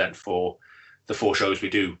much content for the 4 shows we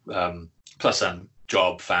do, plus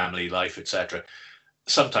job, family, life, etc.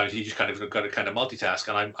 Sometimes you just kind of got to kind of multitask,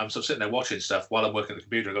 and I'm sort of sitting there watching stuff while I'm working on the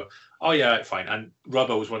computer and go, oh yeah, right, fine. And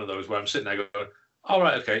Rubber was one of those where I'm sitting there going, all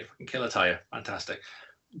right, okay, Killer Tire, fantastic.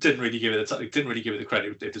 Didn't really give it the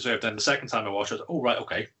credit it deserved. And the second time I watched it, oh right,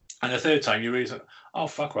 okay. And the third time you realize, oh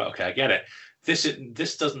fuck, right, okay, I get it.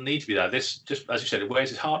 This doesn't need to be that. This, just as you said, it wears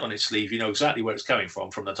its heart on its sleeve. You know exactly where it's coming from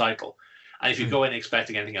the title. And if you go in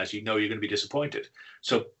expecting anything else, you know you're going to be disappointed.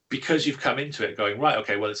 So because you've come into it going, right,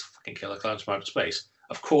 okay, well, it's fucking Killer Clowns from Outer Space.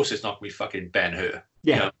 Of course it's not going to be fucking Ben-Hur.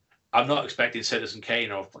 Yeah. I'm not expecting Citizen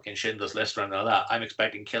Kane or fucking Schindler's List or anything like that. I'm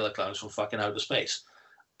expecting Killer Clowns from fucking Outer Space.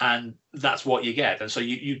 And that's what you get. And so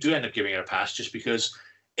you do end up giving it a pass just because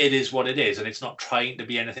it is what it is, and it's not trying to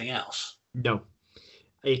be anything else. No.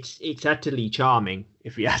 It's utterly charming,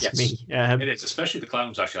 if you ask me. It is, especially the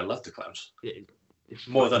clowns, actually. I love the clowns.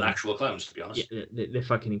 More than actual clowns, to be honest. Yeah, they're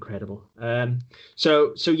fucking incredible.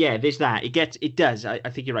 So yeah, there's that. It does. I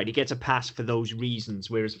think you're right. It gets a pass for those reasons,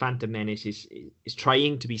 whereas Phantom Menace is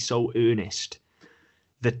trying to be so earnest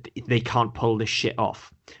that they can't pull this shit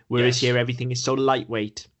off. Whereas here, everything is so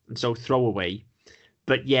lightweight and so throwaway,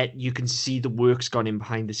 but yet you can see the work's gone in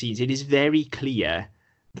behind the scenes. It is very clear,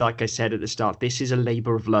 like I said at the start, this is a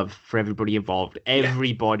labor of love for everybody involved.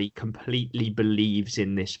 Everybody completely believes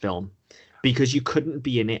in this film, because you couldn't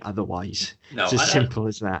be in it otherwise. No, it's as simple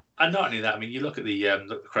as that. And not only that, I mean, you look at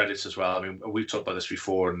the credits as well. I mean, we've talked about this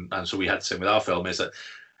before, and so we had the same with our film, is that,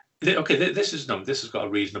 okay, this has got a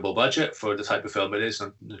reasonable budget for the type of film it is,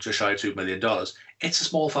 and just shy of $2 million. It's a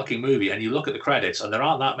small fucking movie, and you look at the credits, and there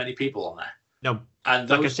aren't that many people on there. No, and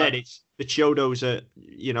like I said, it's the Chiodos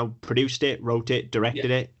produced it, wrote it,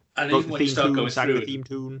 directed it, and wrote even the when theme you start tune, going sang through the theme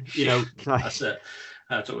tune. That's it.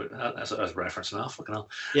 That's a reference now. Fucking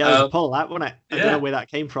hell. Yeah, Paul, that wasn't it? I don't know where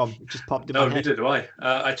that came from. It just popped in my head. No, neither do I.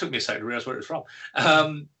 It took me a second to realize where it was from.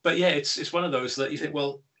 But yeah, it's one of those that you think,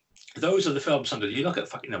 well, those are the films. Sometimes you look at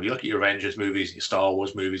you look at your Avengers movies, your Star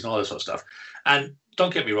Wars movies, and all this sort of stuff. And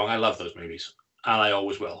don't get me wrong, I love those movies, and I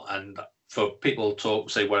always will. And for people to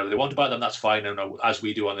say whatever they want about them, that's fine. And as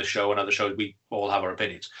we do on this show and other shows, we all have our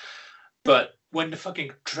opinions. But when the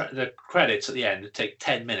fucking the credits at the end take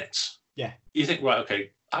 10 minutes, yeah, you think, right,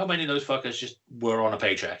 okay, how many of those fuckers just were on a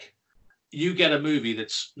paycheck? you get a movie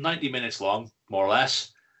that's 90 minutes long, more or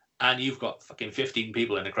less, and you've got fucking 15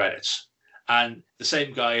 people in the credits. And the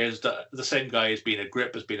same guy has been a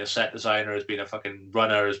grip, has been a set designer, has been a fucking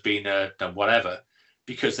runner, has been a whatever,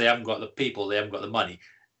 because they haven't got the people, they haven't got the money.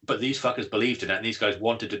 But these fuckers believed in it, and these guys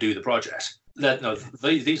wanted to do the project. These are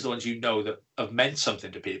the ones that have meant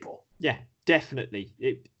something to people. Yeah, definitely.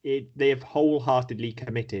 They have wholeheartedly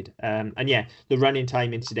committed. And yeah, the running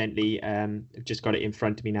time, incidentally, I've just got it in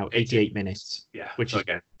front of me now, 88 minutes. Yeah, which is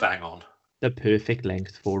again, bang on. The perfect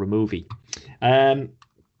length for a movie.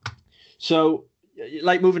 So,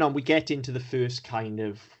 like, moving on, we get into the first kind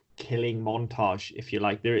of killing montage, if you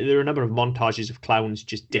like. There are a number of montages of clowns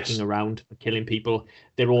just dicking around, killing people.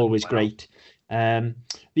 They're always great. The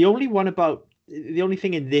only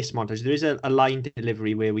thing in this montage, there is a line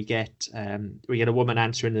delivery where we get a woman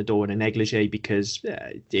answering the door in a negligee because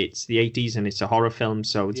it's the 80s and it's a horror film,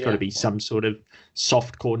 so it's got to be some sort of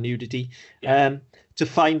softcore nudity. To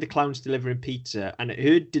find the clowns delivering pizza, and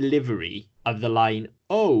her delivery of the line,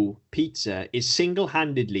 "Oh, pizza," is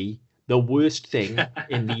single-handedly the worst thing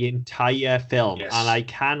in the entire film, and I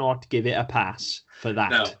cannot give it a pass for that.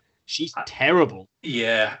 No. She's terrible.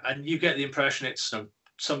 Yeah, and you get the impression it's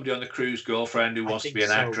somebody on the crew's girlfriend who wants to be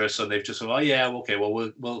an actress, and they've just said, "Oh yeah, okay, well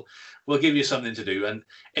we'll give you something to do." And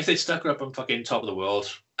if they'd stuck her up on fucking Top of the World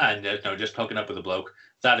and just hooking up with a bloke,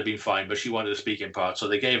 that'd have been fine. But she wanted a speaking part, so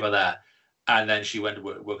they gave her that, and then she went to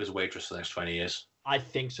work as a waitress for the next 20 years. I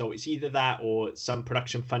think so. It's either that or some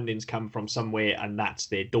production funding's come from somewhere, and that's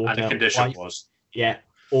their daughter. And the condition wife. Was. Yeah,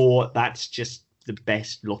 or that's just the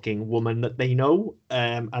best looking woman that they know,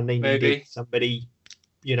 and they needed somebody,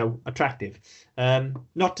 attractive.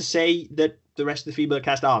 Not to say that the rest of the female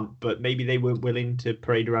cast aren't, but maybe they weren't willing to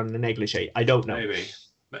parade around in the negligee. I don't know. Maybe.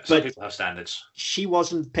 Some people have standards. She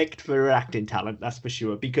wasn't picked for her acting talent, that's for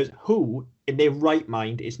sure, because who in their right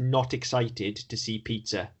mind is not excited to see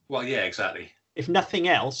pizza? Well, yeah, exactly. If nothing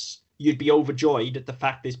else, you'd be overjoyed at the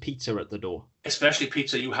fact there's pizza at the door. Especially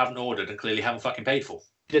pizza you haven't ordered and clearly haven't fucking paid for.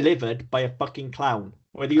 Delivered by a fucking clown.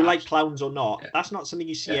 Whether you like clowns or not, that's not something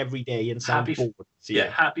you see every day and sound bored.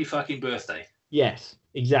 Happy fucking birthday. Yes,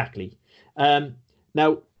 exactly.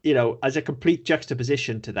 Now, as a complete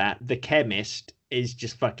juxtaposition to that, the chemist is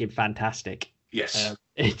just fucking fantastic. Yes.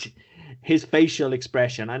 His facial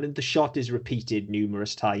expression, and the shot is repeated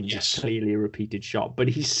numerous times. Yes. It's clearly a repeated shot, but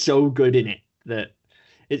he's so good in it that,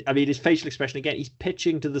 his facial expression, again, he's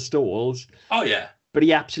pitching to the stalls. Oh, yeah. But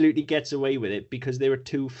he absolutely gets away with it because there are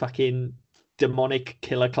two fucking demonic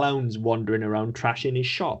killer clowns wandering around trashing his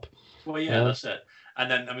shop. Well, yeah, that's it. And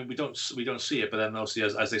then, we don't see it, but then obviously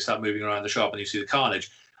as they start moving around the shop and you see the carnage,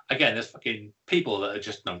 again, there's fucking people that are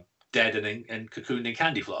just dead and cocooned in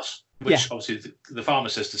candy floss, which obviously the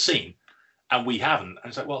pharmacist has seen, and we haven't. And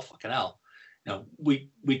it's like, well, fucking hell. We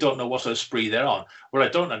don't know what sort of spree they're on. What I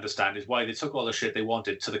don't understand is why they took all the shit they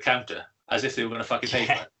wanted to the counter as if they were going to fucking pay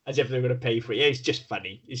for it. As if they were going to pay for it. Yeah, it's just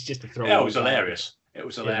funny. It's just a throw. Yeah, it was hilarious. It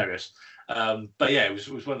was hilarious. But yeah, it was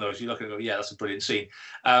one of those. You look at it and go, yeah, that's a brilliant scene.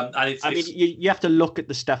 And you have to look at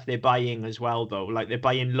the stuff they're buying as well, though. Like, they're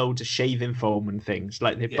buying loads of shaving foam and things.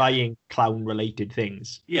 Like, they're buying clown-related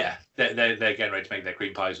things. Yeah, they're getting ready to make their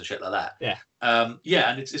cream pies and shit like that. Yeah.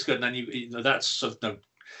 And it's good. And then that's sort of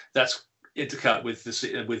that's intercut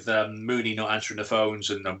with Mooney not answering the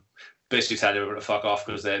phones and basically telling everyone to fuck off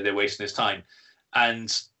because they're wasting his time.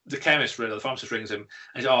 And the pharmacist rings him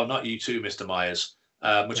and says, "Oh, not you too, Mr. Myers."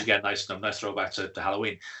 Which again, nice throwback to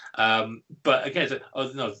Halloween. But again,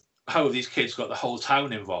 how have these kids got the whole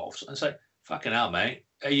town involved? And it's like, fucking hell, mate.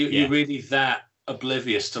 Are you really that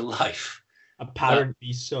oblivious to life?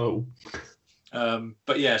 Apparently so.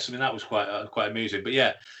 But yes, that was quite amusing. But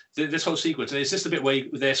yeah, this whole sequence, and is this the bit where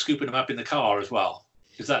they're scooping them up in the car as well?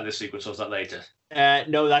 Is that this sequence or is that later?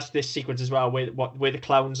 No, that's this sequence as well, where the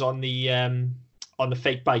clown's on the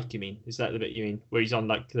fake bike, you mean? Is that the bit you mean? Where he's on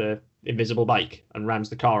like the invisible bike and rams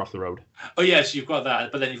the car off the road? Oh yes, you've got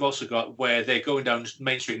that, but then you've also got where they're going down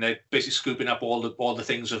Main Street and they're basically scooping up all the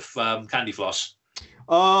things of candy floss.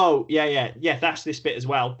 Oh yeah. That's this bit as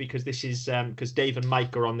well, because this is because Dave and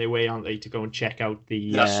Mike are on their way, aren't they, to go and check out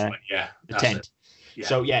the tent.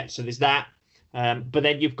 Yeah. So there's that. But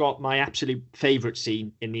then you've got my absolute favourite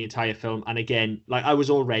scene in the entire film, and again, like, I was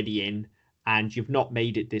already in, and you've not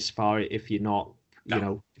made it this far if you're not,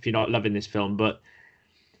 if you're not loving this film, but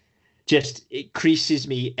just it creases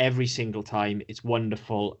me every single time. It's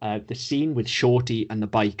wonderful. The scene with Shorty and the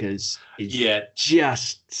bikers is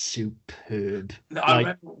just superb. I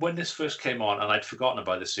remember when this first came on, and I'd forgotten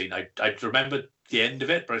about this scene. I remembered the end of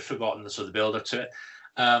it, but I'd forgotten the build up to it.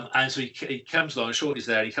 And so he comes along, Shorty's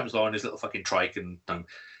there, he comes along in his little fucking trike and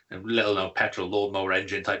little petrol lawnmower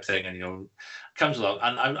engine type thing, and comes along,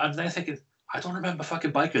 and I'm there thinking, I don't remember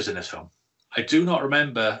fucking bikers in this film. I do not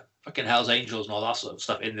remember fucking Hell's Angels and all that sort of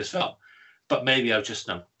stuff in this film. But maybe I've just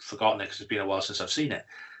forgotten it because it's been a while since I've seen it.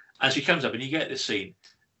 And so he comes up and you get this scene,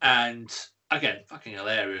 and again, fucking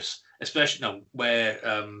hilarious, especially where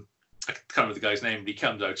I can't remember the guy's name, but he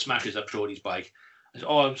comes out, smashes up Shorty's bike, and says,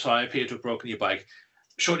 "Oh, I'm sorry, I appear to have broken your bike."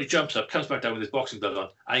 Shorty jumps up, comes back down with his boxing gloves on,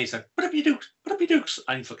 and he's like, "Put up your dukes, put up your dukes,"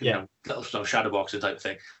 and he's fucking little shadow boxing type of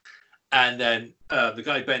thing. And then the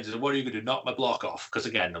guy bends and says, "What are you going to do? Knock my block off?" Because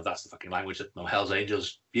again, that's the fucking language that Hell's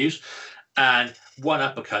Angels use. And one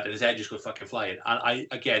uppercut and his head just goes fucking flying. And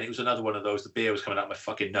it was another one of those, the beer was coming out my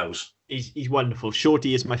fucking nose. He's wonderful.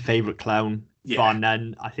 Shorty is my favourite clown, bar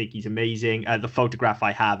none. I think he's amazing. The photograph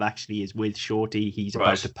I have actually is with Shorty. He's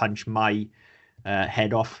about to punch my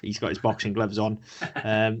head off. He's got his boxing gloves on.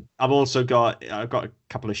 I've got a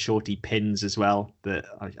couple of Shorty pins as well that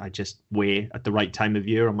I just wear at the right time of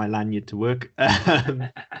year on my lanyard to work.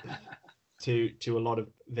 To a lot of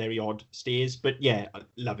very odd stares, but yeah, I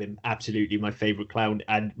love him. Absolutely my favorite clown,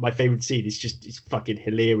 and my favorite scene is it's fucking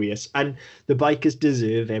hilarious. And the bikers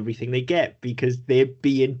deserve everything they get because they're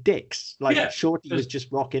being dicks. Shorty was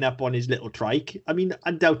just rocking up on his little trike. I mean,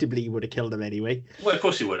 undoubtedly he would have killed him anyway. Well, of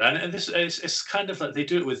course he would. And this it's kind of like they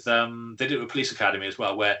do it with Police Academy as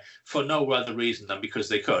well, where for no other reason than because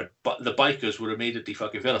they could, but the bikers were immediately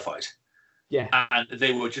fucking vilified. Yeah, and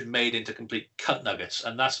they were just made into complete cunt nuggets,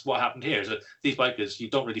 and that's what happened here. Is that these bikers, you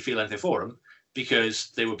don't really feel anything for them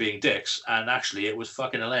because they were being dicks, and actually, it was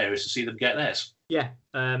fucking hilarious to see them get theirs. Yeah,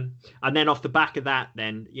 and then off the back of that,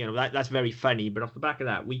 that's very funny. But off the back of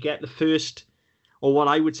that, we get the first, or what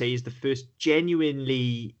I would say is the first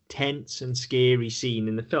genuinely tense and scary scene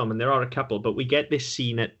in the film, and there are a couple, but we get this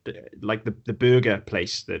scene at the burger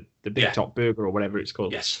place, the Big Top Burger or whatever it's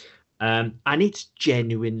called. Yes. And it's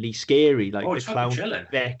genuinely scary. The clown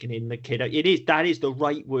beckoning the kid out. That is the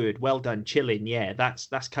right word. Well done, chilling. Yeah, that's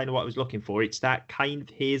kind of what I was looking for. It's that kind of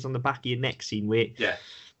hairs on the back of your neck scene where,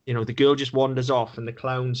 the girl just wanders off and the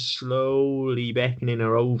clown's slowly beckoning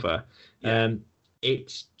her over. Yeah.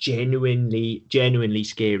 It's genuinely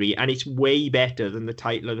scary, and it's way better than the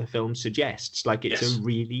title of the film suggests. It's a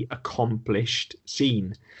really accomplished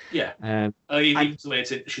scene. Yeah, even the way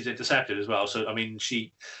she's intercepted as well. So I mean,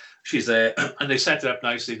 she's there, and they set it up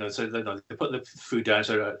nicely. So they put the food down.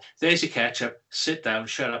 So there's your ketchup. Sit down,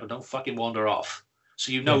 shut up, and don't fucking wander off.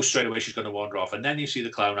 So straight away she's going to wander off, and then you see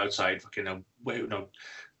the clown outside, fucking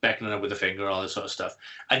beckoning her with a finger, all this sort of stuff,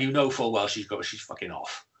 and full well she's fucking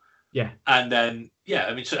off. Yeah, and then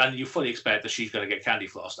and you fully expect that she's going to get candy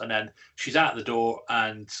flossed, and then she's at the door,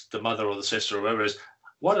 and the mother or the sister or whoever is,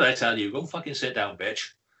 "What did I tell you? Go and fucking sit down,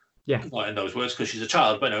 bitch." Yeah, not in those words because she's a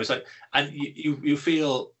child, but it's like, and you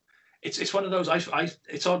feel. It's one of those.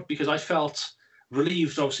 It's odd because I felt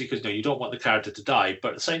relieved, obviously, because you don't want the character to die, but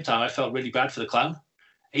at the same time, I felt really bad for the clown.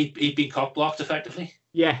 He'd been cock blocked effectively.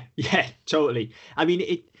 Yeah, totally. I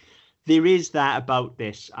mean, there is that about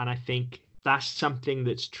this, and I think that's something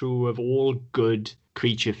that's true of all good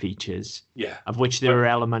creature features. Yeah, of which there are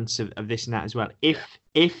elements of this and that as well.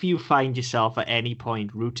 If you find yourself at any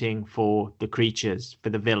point rooting for the creatures, for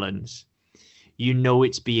the villains,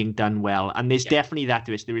 it's being done well, and there's definitely that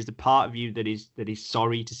to it. There is the part of you that is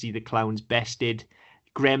sorry to see the clowns bested.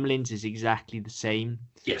 Gremlins is exactly the same.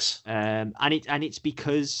 Yes, and it's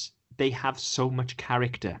because they have so much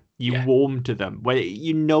character. You warm to them. Well,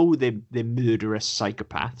 they're murderous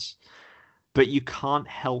psychopaths, but you can't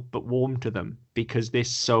help but warm to them because they're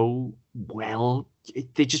so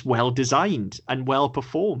they're just well designed and well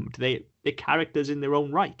performed. They're characters in their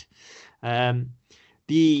own right.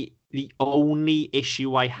 The only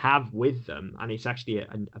issue I have with them, and it's actually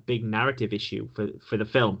a big narrative issue for the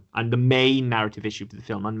film, and the main narrative issue for the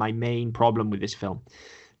film, and my main problem with this film,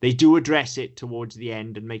 they do address it towards the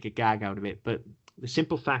end and make a gag out of it, but the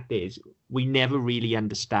simple fact is we never really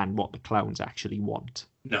understand what the clowns actually want.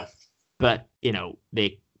 No. But,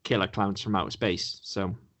 they're killer clowns from outer space,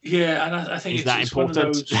 so... Yeah, and I think it's important. One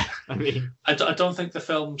of those, I mean, I don't think the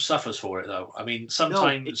film suffers for it though. I mean,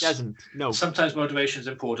 sometimes it doesn't. No, sometimes motivation is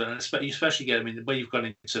important, and you especially get. I mean, when you've gone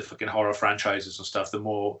into fucking horror franchises and stuff, the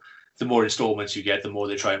more installments you get, the more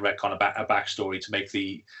they try and retcon a backstory to make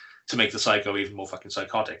the psycho even more fucking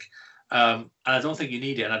psychotic. And I don't think you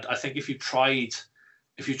need it. And I think if you tried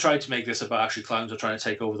to make this about actually clowns are trying to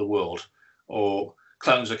take over the world, or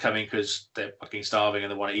clowns are coming because they're fucking starving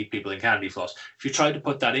and they want to eat people in candy floss. If you try to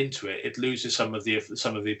put that into it, it loses some of the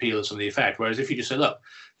appeal and some of the effect. Whereas if you just say, look,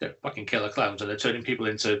 they're fucking killer clowns and they're turning people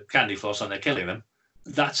into candy floss and they're killing them,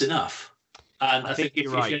 that's enough. And I think if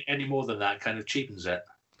you're you right. get any more than that, kind of cheapens it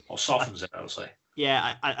or softens it, I would say.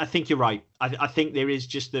 Yeah, I think you're right. I think there is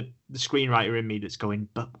just the screenwriter in me that's going,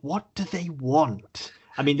 but what do they want?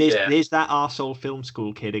 I mean, there's that arsehole film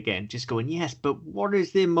school kid again, just going, yes, but what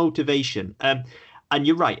is their motivation? And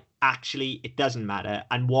you're right. Actually, it doesn't matter.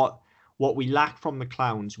 And what we lack from the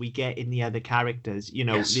clowns, we get in the other characters. You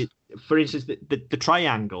know, for instance, the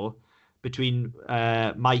triangle between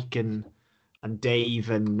Mike and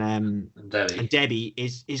Dave and Debbie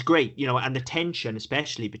is great, you know, and the tension,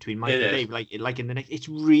 especially between Mike and Dave, like in the next, it's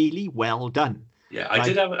really well done. Yeah, I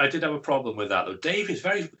did have a problem with that though. Dave is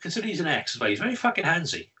very, considering he's an ex, but he's very fucking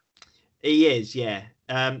handsy. He is, yeah.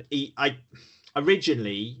 I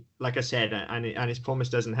originally, like I said, and his promise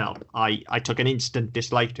doesn't help. I took an instant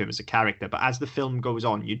dislike to him as a character, but as the film goes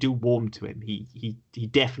on, you do warm to him. He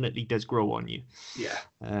definitely does grow on you.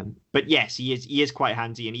 Yeah. But yes, he is quite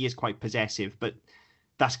handsy and he is quite possessive. But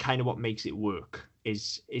that's kind of what makes it work.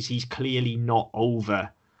 Is he's clearly not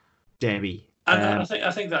over Debbie. And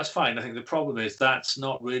I think that's fine. I think the problem is that's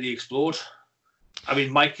not really explored. I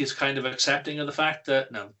mean, Mike is kind of accepting of the fact that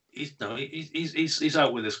he's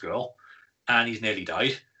out with this girl, and he's nearly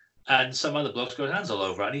died, and some other bloke's got his hands all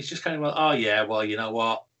over it, and he's just kind of like, oh yeah, well, you know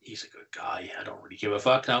what? He's a good guy. I don't really give a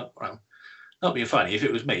fuck. No, not being funny. If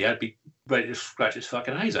it was me, I'd be ready to scratch his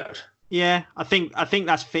fucking eyes out. Yeah, I think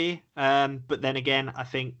that's fair. But then again, I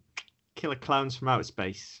think Killer Clowns from Outer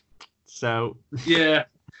Space. So yeah.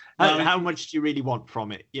 How much do you really want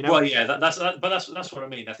from it? You know. Well, yeah, that's what I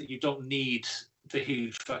mean. I think you don't need the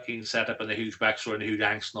huge fucking setup and the huge backstory and the huge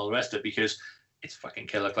angst and all the rest of it, because it's fucking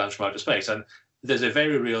Killer Clowns from Outer Space, and there's a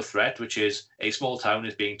very real threat, which is a small town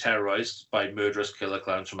is being terrorized by murderous killer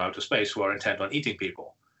clowns from outer space who are intent on eating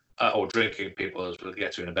people or drinking people, as we'll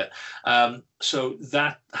get to in a bit. So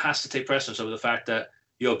that has to take precedence over the fact that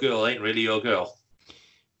your girl ain't really your girl.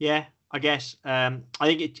 Yeah. I guess I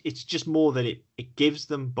think it's just more that it gives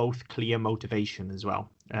them both clear motivation as well.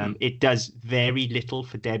 It does very little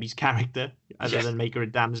for Debbie's character other than make her a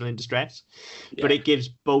damsel in distress, but it gives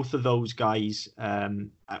both of those guys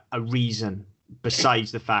a reason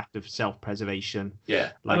besides the fact of self-preservation.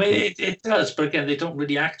 Yeah, like I mean, it does, but again, they don't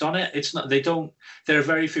really act on it. It's not. They don't. There are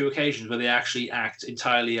very few occasions where they actually act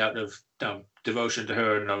entirely out of devotion to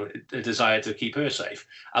her and a desire to keep her safe.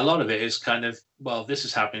 A lot of it is kind of, well, this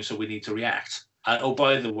is happening, so we need to react. And oh,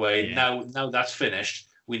 by the way, now that's finished,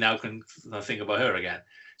 we now can think about her again.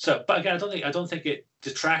 So, but again, I don't think it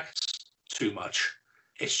detracts too much.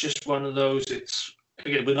 It's just one of those. It's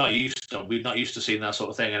again, we're not used to seeing that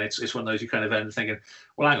sort of thing, and it's one of those you kind of end up thinking,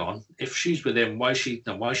 well, hang on, if she's with him, why is she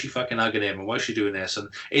fucking hugging him, and why is she doing this? And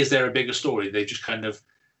is there a bigger story they just kind of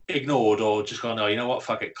ignored, or just gone, oh, you know what,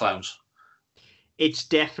 fuck it, clowns. It's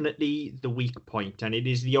definitely the weak point, and it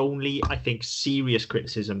is the only, I think, serious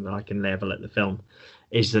criticism that I can level at the film,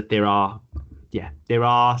 is that there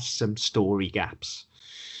are some story gaps.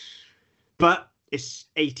 But it's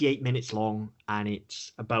 88 minutes long, and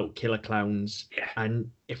it's about killer clowns. Yeah.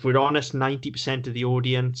 And if we're honest, 90% of the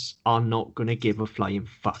audience are not going to give a flying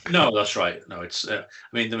fuck. No, that's right. No, it's. I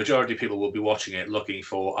mean, the majority of people will be watching it looking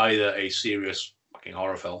for either a serious fucking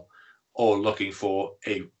horror film or looking for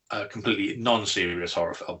a completely non-serious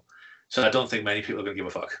horror film. So I don't think many people are going to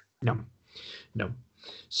give a fuck. No.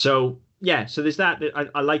 So yeah, so there's that.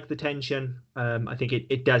 I like the tension. I think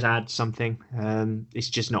it does add something. It's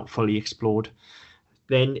just not fully explored.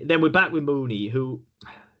 Then we're back with Mooney,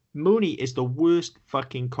 Mooney is the worst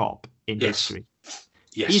fucking cop in history.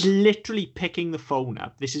 Yes. He's literally picking the phone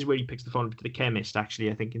up. This is where he picks the phone up to the chemist,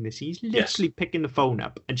 actually, I think, in this. He's literally picking the phone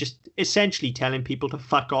up and just essentially telling people to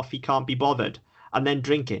fuck off, he can't be bothered, and then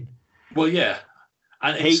drinking. Well, yeah.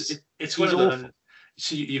 And it's one of them.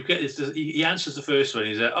 So you get he answers the first one.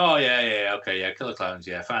 He's like, oh, yeah, okay, yeah, killer clowns,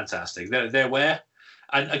 yeah, fantastic. They're where?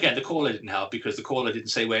 And again, the caller didn't help because the caller didn't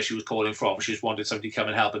say where she was calling from. She just wanted somebody to come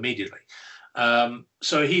and help immediately.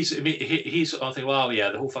 So he's thinking, well, yeah,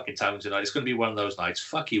 the whole fucking town tonight. It's going to be one of those nights.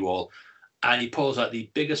 Fuck you all. And he pulls out the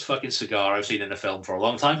biggest fucking cigar I've seen in a film for a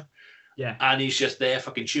long time. Yeah. And he's just there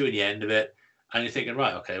fucking chewing the end of it. And you're thinking,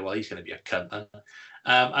 right, okay, well, he's going to be a cunt then.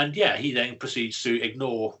 And yeah, he then proceeds to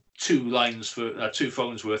ignore two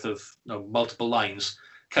phones worth of multiple lines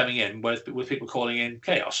coming in with people calling in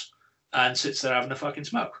chaos, and sits there having a fucking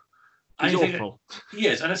smoke. He's awful. He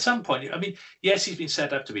is. And at some point, I mean, yes, he's been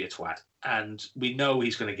set up to be a twat, and we know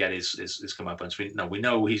he's going to get his comeuppance. We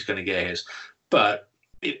know he's going to get his. But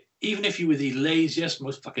even if you were the laziest,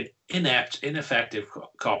 most fucking inept, ineffective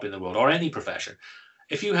cop in the world, or any profession,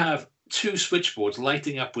 if you have two switchboards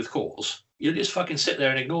lighting up with calls, you'll just fucking sit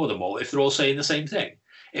there and ignore them all if they're all saying the same thing.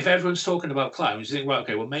 If everyone's talking about clowns, you think, right,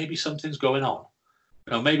 okay, well, maybe something's going on.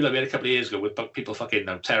 maybe like we had a couple of years ago with people fucking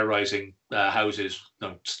terrorizing houses,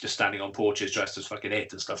 just standing on porches dressed as fucking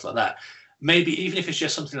it and stuff like that. Maybe even if it's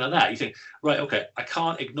just something like that, you think, right, okay, I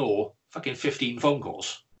can't ignore fucking 15 phone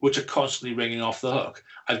calls, which are constantly ringing off the hook.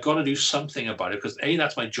 I've got to do something about it because A,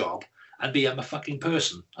 that's my job, and B, I'm a fucking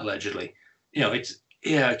person, allegedly. Just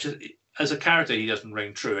as a character, he doesn't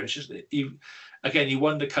ring true. And it's just, you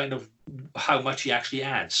wonder kind of how much he actually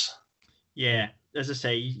adds. Yeah, as I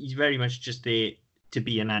say, he's very much just there to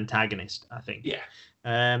be an antagonist, I think.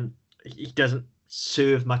 Yeah. He doesn't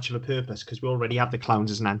serve much of a purpose because we already have the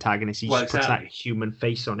clowns as an antagonist. He just puts that human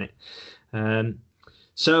face on it.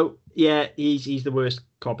 So yeah, he's the worst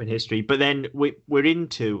cop in history. But then we're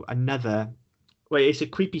into another. Well, it's a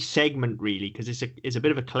creepy segment really because it's a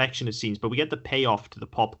bit of a collection of scenes. But we get the payoff to the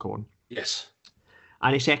popcorn. Yes.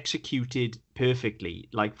 And it's executed perfectly,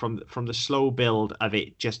 like from the slow build of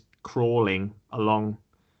it just crawling along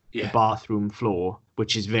the bathroom floor,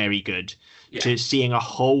 which is very good, to seeing a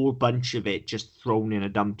whole bunch of it just thrown in a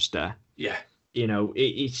dumpster. Yeah.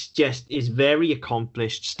 It's very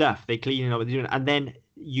accomplished stuff. They clean it up, and then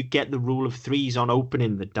you get the rule of threes on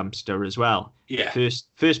opening the dumpster as well. Yeah.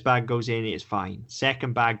 First bag goes in, it's fine.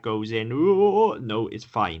 Second bag goes in, no, it's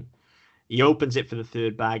fine. He opens it for the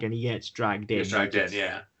third bag and he gets dragged in. It's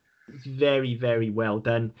very, very well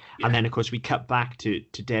done. Yeah. And then, of course, we cut back to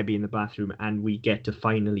Debbie in the bathroom and we get to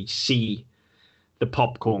finally see the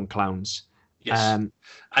popcorn clowns. Yes. And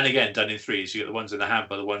again, done in threes. You get the ones in the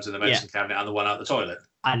hamper, the ones in the medicine cabinet, and the one out the toilet.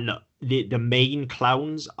 And look, the main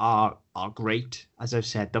clowns are great. As I've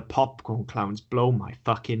said, the popcorn clowns blow my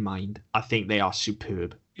fucking mind. I think they are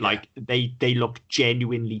superb. Yeah. Like, they look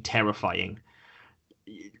genuinely terrifying.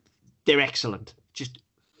 They're excellent. Just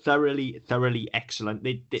thoroughly excellent.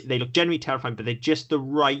 They look genuinely terrifying, but they're just the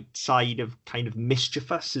right side of kind of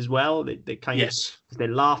mischievous as well. They kind of, they're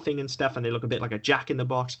laughing and stuff, and they look a bit like a Jack in the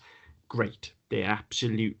Box. Great. They're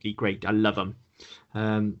absolutely great. I love them.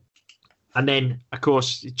 And then, of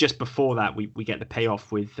course, just before that, we get the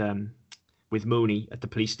payoff with Mooney at the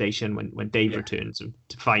police station when Dave returns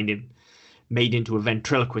to find him made into a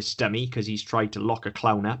ventriloquist dummy because he's tried to lock a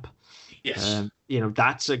clown up. Yes.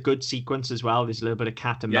 That's a good sequence as well. There's a little bit of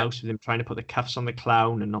cat and mouse with him trying to put the cuffs on the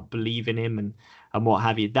clown and not believing him and what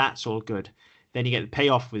have you. That's all good. Then you get the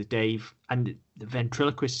payoff with Dave, and the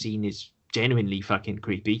ventriloquist scene is genuinely fucking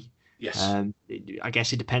creepy. Yes. I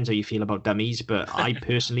guess it depends how you feel about dummies, but I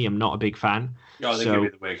personally am not a big fan. No, they give me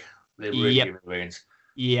the wig. They really give me the wigs.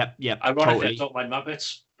 Yep. Ironically, I don't mind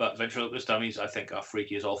Muppets, but ventriloquist dummies I think are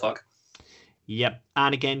freaky as all fuck. Yep.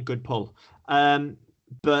 And again, good pull.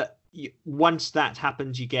 But once that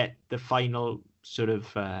happens, you get the final sort of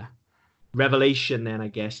revelation then, I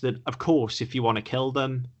guess, that, of course, if you want to kill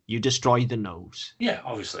them, you destroy the nose. Yeah,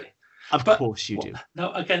 obviously. Of course you do.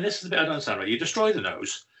 Now, again, this is the bit I don't understand, right? You destroy the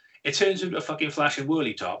nose, it turns into a fucking flashing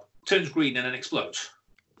whirly top, turns green and then explodes.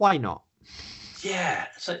 Why not? Yeah.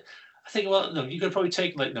 So I think, well, no, you could probably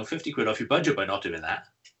take 50 quid off your budget by not doing that.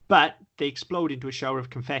 But they explode into a shower of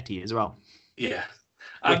confetti as well. Yeah.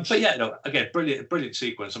 But yeah, no, again, brilliant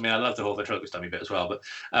sequence. I mean, I love the whole ventriloquist dummy bit as well.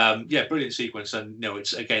 But brilliant sequence, and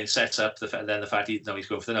it's again sets up the fact he's going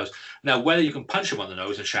for the nose. Now, whether you can punch him on the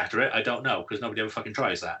nose and shatter it, I don't know because nobody ever fucking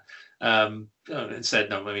tries that.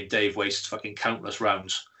 Instead, no, I mean, Dave wastes fucking countless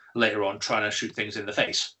rounds later on trying to shoot things in the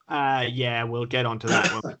face. We'll get onto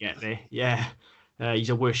that when we get there. Yeah, he's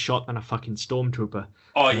a worse shot than a fucking stormtrooper.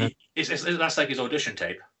 Oh, that's like his audition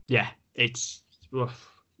tape. Yeah, it's rough.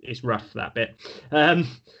 It's rough, that bit.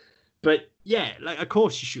 But yeah, like, of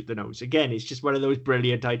course you shoot the nose. Again, it's just one of those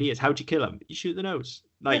brilliant ideas. How'd you kill him? You shoot the nose.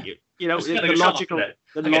 Like, the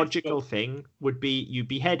logical thing would be you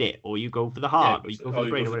behead it, or you go for the heart, or you go for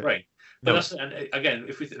the brain. But and again,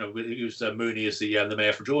 if we use Mooney as the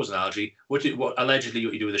mayor from Jaws analogy, what allegedly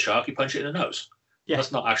what you do with a shark, you punch it in the nose. Yeah.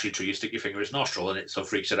 That's not actually true. You stick your finger in its nostril and it so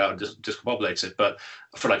freaks it out and discombobulates it, but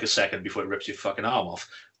for like a second before it rips your fucking arm off.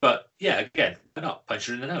 But yeah, again, why not punch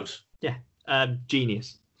it in the nose? Yeah,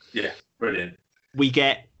 genius. Yeah, brilliant. We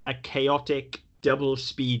get a chaotic double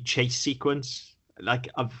speed chase sequence, like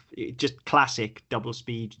of just classic double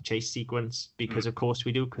speed chase sequence, because of course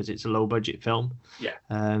we do, because it's a low budget film.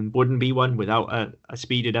 Yeah. Wouldn't be one without a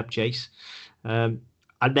speeded up chase. And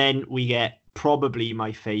then we get probably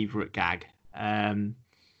my favorite gag.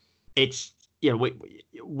 It's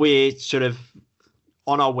we're sort of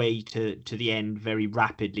on our way to the end very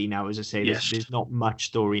rapidly now. As I say, there's not much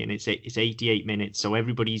story, and it's 88 minutes, so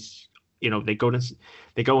everybody's they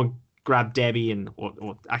go and grab Debbie,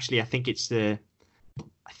 or actually I think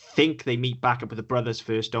they meet back up with the brothers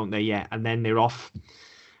first, don't they? Yeah, and then they're off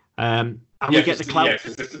And we get the clown.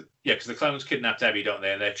 Because the clowns kidnap Debbie, don't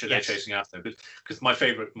they? And they're chasing after them. Because my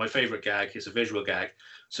favorite gag is a visual gag.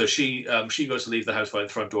 So she goes to leave the house by the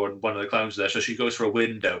front door, and one of the clowns is there. So she goes for a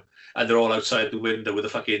window, and they're all outside the window with a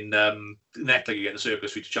fucking net like you get in the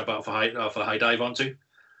circus for you to jump out for a high dive onto.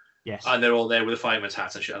 Yes. And they're all there with a fireman's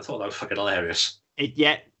hat and shit. I thought that was fucking hilarious.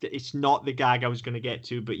 It's not the gag I was going to get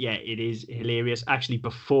to, but yeah, it is hilarious. Actually,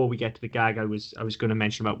 before we get to the gag, I was going to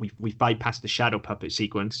mention about we've bypassed the shadow puppet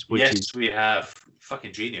sequence, which is, we have.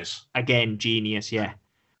 Fucking genius. Again, genius, yeah.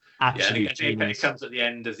 Absolute genius. It comes at the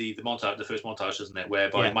end of the montage, the first montage, doesn't it?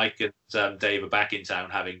 Whereby Mike and Dave are back in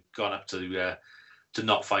town, having gone up to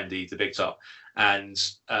not find the big top, and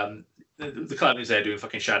the clown is there doing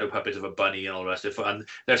fucking shadow puppets of a bunny and all the rest of it. And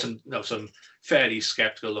there's some fairly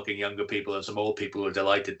skeptical looking younger people and some old people who are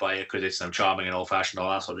delighted by it because it's charming and old fashioned,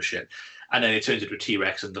 all that sort of shit. And then it turns into a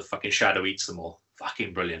T-Rex and the fucking shadow eats them all.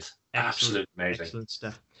 Fucking brilliant. Absolutely amazing. Excellent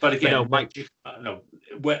stuff. But again,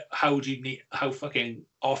 how fucking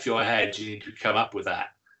off your head do you need to come up with that?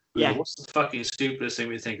 Yeah. What's the fucking stupidest thing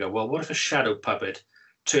we think of? Well, what if a shadow puppet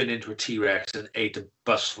turned into a T-Rex and ate a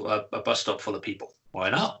bus stop full of people?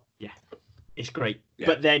 Why not? Yeah, it's great. Yeah.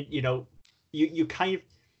 But then, you kind of,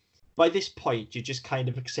 by this point, you're just kind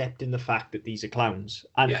of accepting the fact that these are clowns.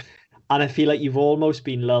 And I feel like you've almost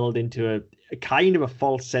been lulled into a kind of a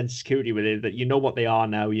false sense of security with it, that you know what they are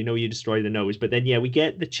now, you destroy the nose. But then, we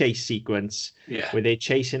get the chase sequence where they're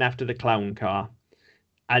chasing after the clown car.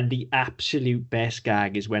 And the absolute best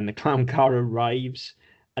gag is when the clown car arrives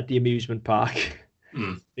at the amusement park.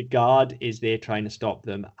 The guard is there trying to stop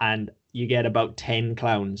them. And you get about 10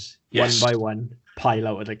 clowns, one by one, pile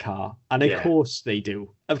out of the car. And of course they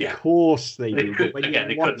do. Of course they do. They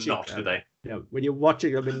could not, could they? When you're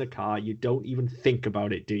watching them in the car, you don't even think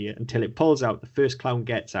about it, do you? Until it pulls out, the first clown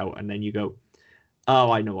gets out, and then you go,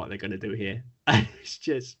 oh, I know what they're going to do here. It's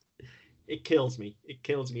just, it kills me. It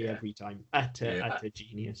kills me every time. Utter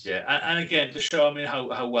genius. Yeah, and again, to show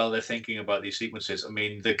how well they're thinking about these sequences. I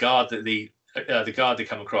mean, the guard that the guard they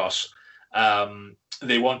come across,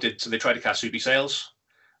 they tried to cast Soupy Sales.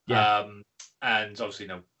 Yeah. And obviously,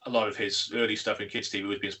 a lot of his early stuff in kids' TV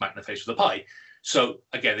was being smacked in the face with a pie. So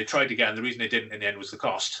again, they tried again. The reason they didn't in the end was the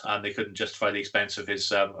cost, and they couldn't justify the expense of his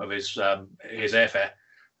airfare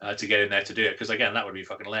to get in there to do it. Because again, that would be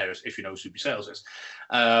fucking hilarious if you know who Soupy Sales is.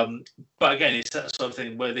 But again, it's that sort of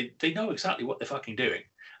thing where they know exactly what they're fucking doing,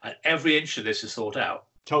 and every inch of this is thought out.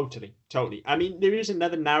 Totally. I mean, there is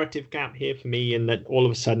another narrative gap here for me in that all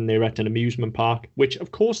of a sudden they're at an amusement park, which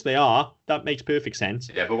of course they are. That makes perfect sense.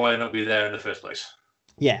 Yeah, but why not be there in the first place?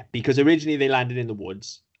 Yeah, because originally they landed in the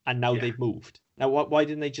woods and now they've moved. Now, why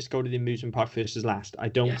didn't they just go to the amusement park first as last? I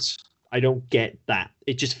don't get that.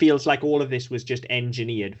 It just feels like all of this was just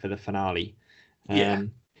engineered for the finale.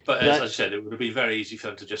 But as I said, it would be very easy for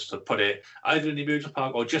them to just put it either in the amusement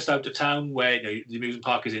park or just out of town where the amusement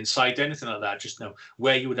park is inside, anything like that. Just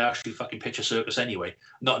where you would actually fucking pitch a circus anyway,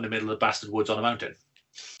 not in the middle of the bastard woods on a mountain.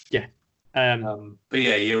 Yeah. But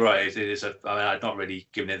yeah, you're right. It is I've not really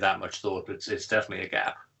given it that much thought, but it's definitely a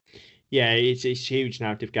gap. Yeah, it's a huge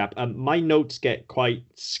narrative gap. My notes get quite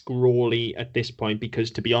scrawly at this point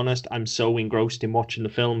because, to be honest, I'm so engrossed in watching the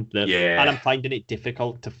film and I'm finding it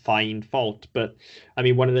difficult to find fault. But I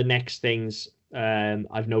mean, one of the next things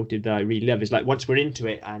I've noted that I really love is like once we're into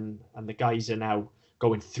it and the guys are now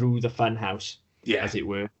going through the fun house, as it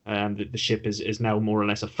were. The ship is now more or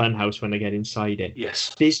less a fun house when they get inside it.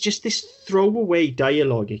 Yes, there's just this throwaway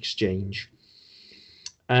dialogue exchange.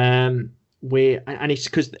 Where and it's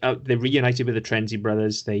because they're reunited with the Trenzi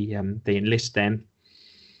brothers. They enlist them,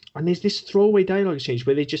 and there's this throwaway dialogue exchange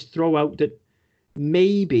where they just throw out that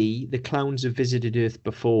maybe the clowns have visited Earth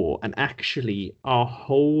before, and actually our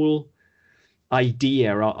whole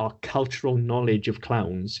idea, our cultural knowledge of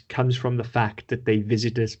clowns comes from the fact that they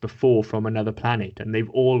visited us before from another planet, and they've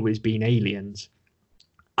always been aliens.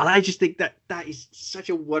 And I just think that is such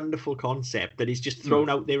a wonderful concept that is just thrown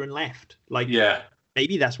out there and left. Like,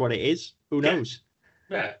 maybe that's what it is. Who knows?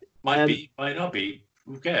 Yeah, might be, might not be.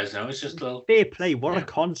 Who cares? No, it's just a little fair play. What a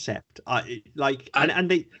concept! And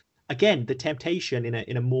they again, the temptation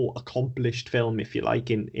in a more accomplished film, if you like,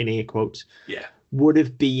 in air quotes, would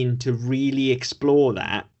have been to really explore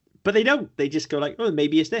that, but they don't. They just go like, oh,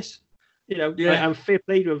 maybe it's this. And fair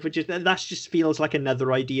play to them for that just feels like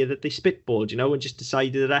another idea that they spitballed, and just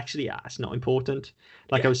decided that actually, it's not important.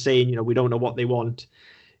 Like I was saying, we don't know what they want.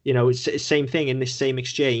 It's the same thing in this same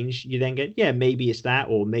exchange. You then get, maybe it's that,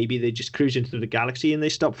 or maybe they're just cruising through the galaxy and they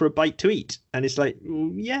stop for a bite to eat. And it's like,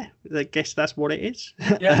 I guess that's what it is.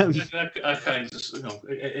 Yeah, I kind of,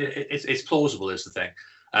 it's plausible is the thing.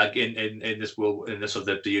 In this world, in this sort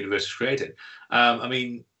of the universe is created. I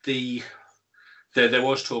mean, there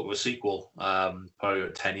was talk of a sequel,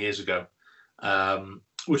 probably 10 years ago,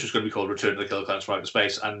 which was going to be called Return to the Killer Clowns from Outer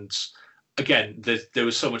Space. And again, there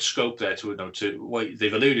was so much scope there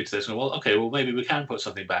they've alluded to this. And maybe we can put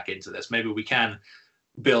something back into this. Maybe we can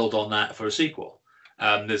build on that for a sequel.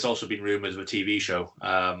 There's also been rumors of a TV show,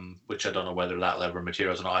 which I don't know whether that'll ever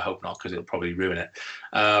materialize or not. I hope not, because it'll probably ruin it.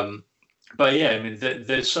 But yeah, I mean,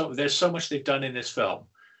 there's so much they've done in this film.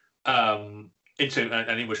 In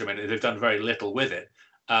which, I mean, they've done very little with it.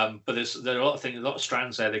 But there are a lot of things, a lot of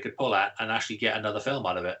strands there they could pull at and actually get another film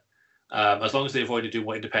out of it. As long as they avoided doing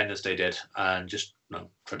what Independence Day did and just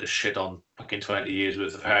try to shit on fucking 20 years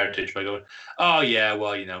worth of heritage by going, oh yeah,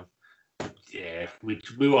 well,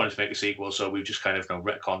 we wanted to make a sequel, so we've just kind of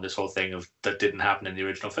retconned this whole thing that didn't happen in the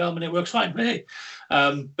original film, and it works fine. But hey,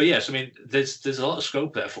 but yes, I mean, there's a lot of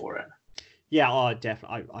scope there for it. Yeah,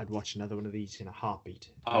 definitely. I'd watch another one of these in a heartbeat.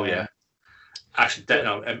 Oh yeah. Actually,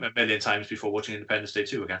 a million times before watching Independence Day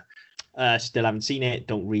 2 again. Still haven't seen it.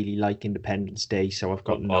 Don't really like Independence Day, so I've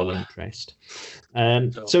got no interest.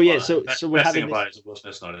 So we're having about it is Will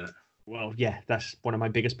Smith's not in it. Well, yeah, that's one of my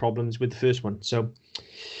biggest problems with the first one. So,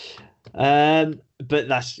 but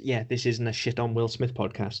this isn't a shit on Will Smith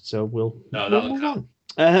podcast, so we'll move on.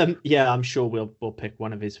 Yeah, I'm sure we'll pick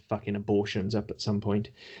one of his fucking abortions up at some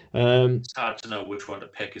point. It's hard to know which one to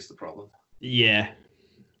pick is the problem. Yeah.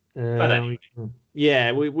 But anyway.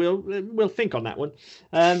 Yeah, we'll think on that one.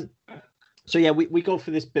 So yeah, we go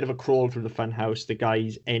for this bit of a crawl through the funhouse. The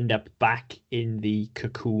guys end up back in the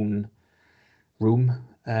cocoon room,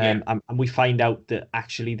 and we find out that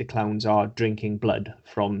actually the clowns are drinking blood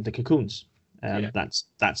from the cocoons. That's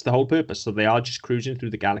the whole purpose. So they are just cruising through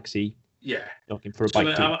the galaxy. Yeah, looking for a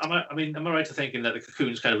bite. Am I right to thinking that the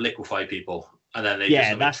cocoons kind of liquefy people and then they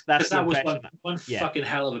that's that was one fucking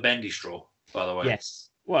hell of a bendy straw, by the way. Yes.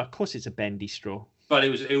 Well, of course it's a bendy straw. But it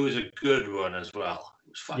was a good one as well.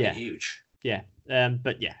 It was fucking huge. Yeah.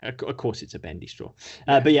 But yeah, of course it's a bendy straw.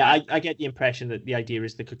 But yeah, I get the impression that the idea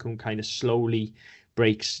is the cocoon kind of slowly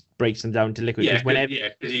breaks them down to liquid. Yeah,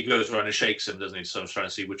 because he goes around and shakes them, doesn't he? So I'm trying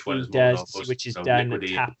to see which one is which is done and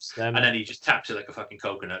taps them. And then he just taps it like a fucking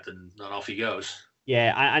coconut and off he goes.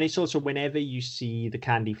 Yeah, and it's also whenever you see the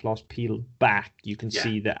candy floss peel back, you can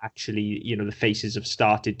see that actually, the faces have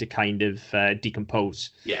started to kind of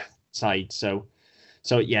decompose. Yeah. Side. So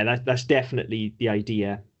yeah, that's definitely the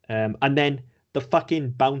idea. And then the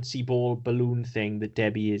fucking bouncy ball balloon thing that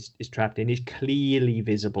Debbie is trapped in is clearly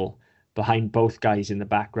visible behind both guys in the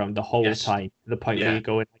background the whole time. To the point where you're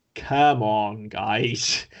going, come on,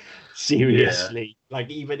 guys. Seriously, I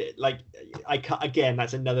can't, again,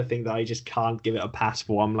 that's another thing that I just can't give it a pass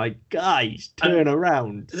for. I'm like, guys, turn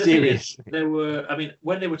around. Seriously. There were, I mean,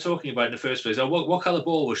 when they were talking about it in the first place, what color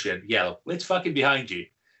ball was she in? Yellow. It's fucking behind you.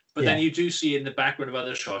 But then you do see in the background of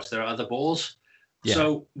other shots there are other balls. Yeah.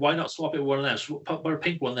 So why not swap it with one of them? Put a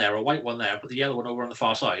pink one there, a white one there, put the yellow one over on the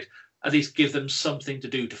far side. At least give them something to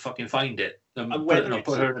do to fucking find it. And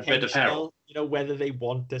put her in a bit of peril. Whether they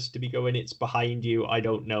want us to be going, it's behind you, I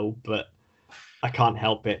don't know, but I can't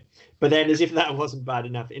help it. But then, as if that wasn't bad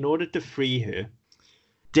enough, in order to free her,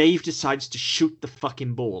 Dave decides to shoot the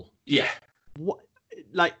fucking ball. Yeah. What?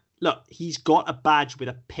 Like, look, he's got a badge with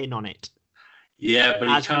a pin on it. Yeah, but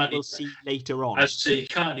as we'll see later on. You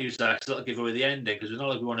can't use that because that'll give away the ending, because it's not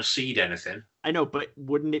like we want to seed anything. I know, but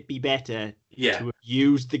wouldn't it be better to have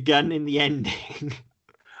used the gun in the ending?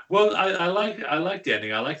 Well, I like the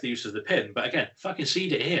ending. I like the use of the pin, but again, fucking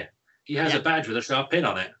seed it here. He has a badge with a sharp pin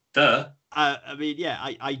on it. Duh. I mean, yeah,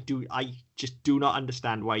 I do. I just do not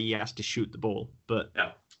understand why he has to shoot the ball. But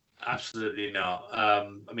no, absolutely not. I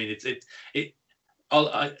mean,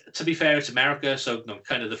 to be fair, it's America, so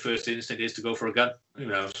kind of the first instinct is to go for a gun. Who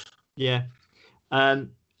knows? Yeah.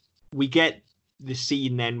 We get the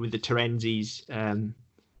scene then with the Terenzis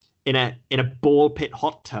in a ball pit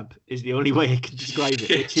hot tub is the only way I can describe it,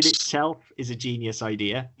 which in itself is a genius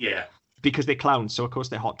idea. Yeah. Because they're clowns, so of course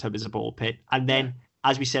their hot tub is a ball pit. And then,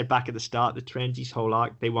 as we said back at the start, the Terenzis' whole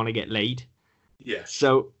arc, they want to get laid. Yeah.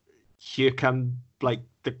 So here come like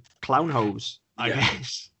the clown hose, I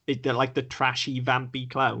guess. They're like the trashy, vampy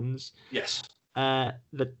clowns. Yes.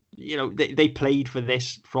 They played for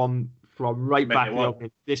this from right back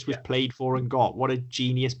then. This was played for and got. What a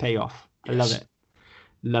genius payoff. Yes. I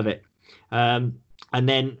love it. And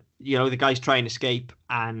then, the guys try and escape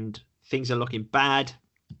and things are looking bad.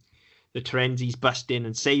 The Terenzis bust in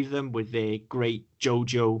and save them with their great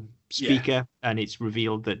JoJo speaker, and it's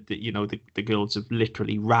revealed that the girls have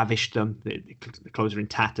literally ravished them. The clothes are in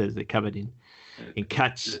tatters. They're covered in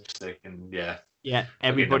cuts. Lipstick and Yeah,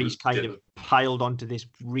 everybody's kind of piled onto this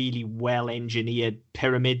really well-engineered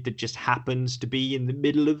pyramid that just happens to be in the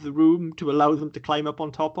middle of the room to allow them to climb up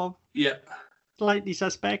on top of. Yeah. Slightly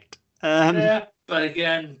suspect. Yeah, but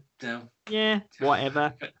again, yeah,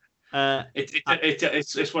 whatever.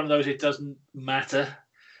 It's one of those. It doesn't matter.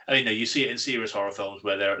 I mean, you see it in serious horror films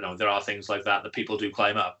where there are things like that people do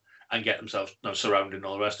climb up and get themselves surrounded and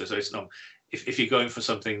all the rest of it. So it's if you're going for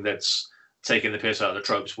something that's taking the piss out of the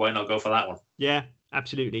tropes, why not go for that one? Yeah,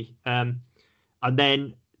 absolutely. And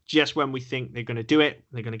then just when we think they're going to do it,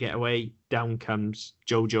 they're going to get away, down comes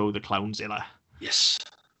Jojo the Clownzilla. Yes.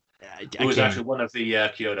 It was actually one of the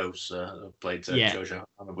Kyotos played Jojo. I don't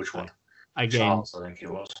remember which one. Again, Charles, I think it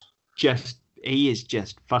was. He is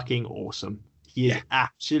just fucking awesome. He is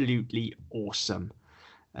absolutely awesome.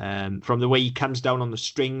 From the way he comes down on the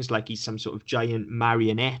strings like he's some sort of giant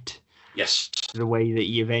marionette. Yes. The way that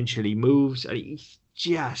he eventually moves. He's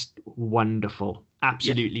just wonderful.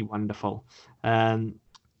 Absolutely wonderful.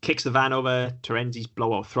 Kicks the van over. Terenzi's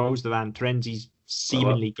blowout throws the van. Terenzi's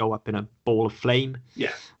seemingly go up in a ball of flame.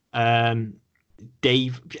 Yeah.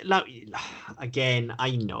 Dave, again,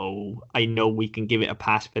 I know we can give it a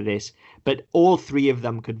pass for this, but all three of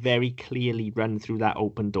them could very clearly run through that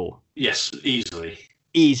open door. Yes, easily.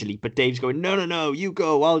 But Dave's going, no, you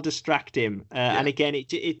go, I'll distract him. And again,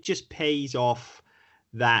 it just pays off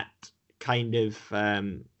that kind of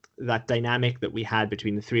that dynamic that we had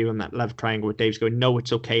between the three of them, that love triangle where Dave's going, no,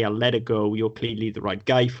 it's okay, I'll let her go. You're clearly the right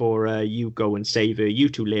guy for her. You go and save her. You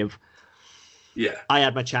two live. Yeah. I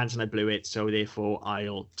had my chance and I blew it, so therefore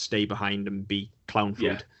I'll stay behind and be clown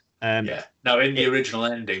food. Now, in the original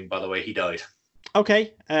ending, by the way, he died.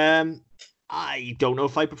 Okay. I don't know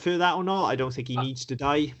if I prefer that or not. I don't think he needs to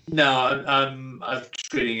die. No, I'm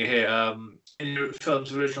just reading it here. In the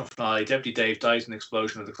film's original finale, Deputy Dave dies in the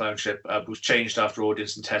explosion of the clown ship. Was changed after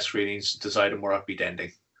audience and test screenings to decide a more upbeat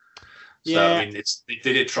ending. So, I mean, they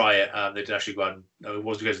did try it. They did actually go on. It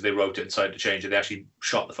wasn't because they wrote it and decided to change it. They actually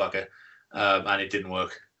shot the fucker, and it didn't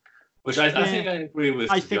work. Which I think I agree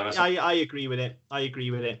with. I agree with it.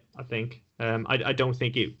 I think. I don't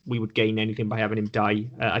think we would gain anything by having him die.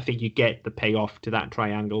 I think you get the payoff to that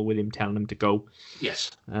triangle with him telling him to go.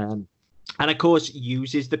 Yes. And of course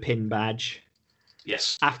uses the pin badge.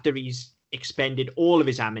 Yes. After he's expended all of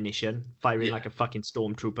his ammunition, firing like a fucking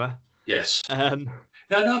stormtrooper. Yes. Now,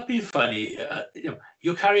 not being funny,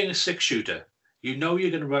 you're carrying a 6-shooter. You know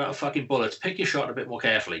you're going to run out of fucking bullets. Pick your shot a bit more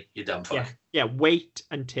carefully, you dumb fuck. Yeah, wait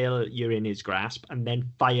until you're in his grasp and then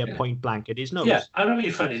fire point blank at his nose. Yeah, I'm not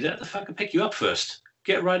being funny. Let the fucker pick you up first.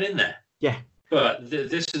 Get right in there. Yeah. But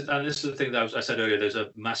this is the thing that I said earlier. There's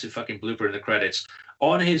a massive fucking blooper in the credits.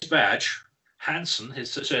 On his badge, Hansen,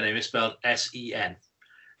 his surname is spelled S-E-N.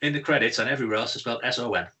 In the credits and everywhere else, it's spelled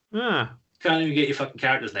S-O-N. Can't even get your fucking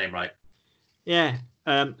character's name right. Yeah.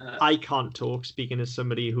 I can't talk, speaking as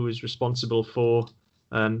somebody who is responsible for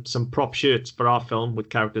some prop shirts for our film with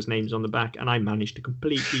characters' names on the back, and I managed to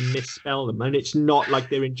completely misspell them. And it's not like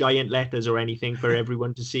they're in giant letters or anything for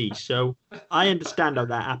everyone to see. So I understand how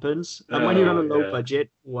that happens. And when you're on a low budget,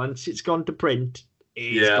 once it's gone to print,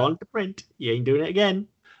 it's gone to print. You ain't doing it again.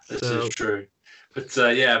 This is true. But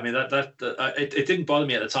I mean it didn't bother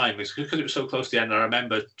me at the time because it was so close to the end. I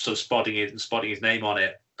remember sort of spotting his name on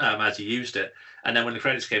it as he used it, and then when the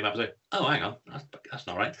credits came up, I was like, "Oh, hang on, that's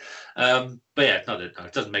not right." But yeah,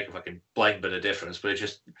 it doesn't make a fucking blind bit of difference. But it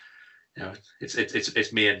just,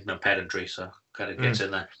 it's me and pedantry, so kind of gets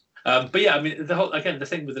in there. But yeah, I mean the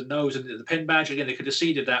thing with the nose and the pin badge again, they could have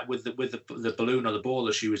seeded that with the balloon or the ball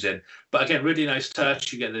that she was in. But again, really nice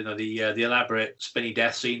touch. You get the elaborate spinny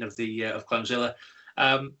death scene of Clownzilla,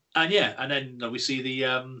 and then we see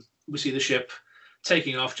the ship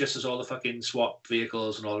taking off just as all the fucking SWAT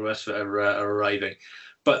vehicles and all the rest of it are arriving.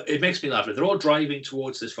 But it makes me laugh. They're all driving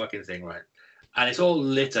towards this fucking thing, right? And it's all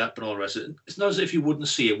lit up and all the rest of it. It's not as if you wouldn't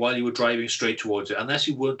see it while you were driving straight towards it, unless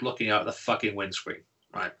you weren't looking out the fucking windscreen.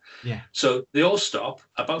 Right. Yeah. So they all stop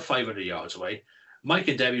about 500 yards away. Mike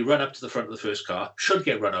and Debbie run up to the front of the first car, should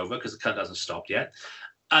get run over because the cunt hasn't stopped yet.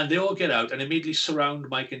 And they all get out and immediately surround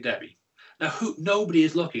Mike and Debbie. Now, nobody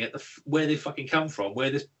is looking at where they fucking come from, where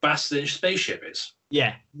this bastard spaceship is.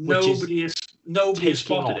 Yeah. Nobody has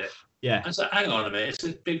spotted it. Yeah. And so, hang on a minute, it's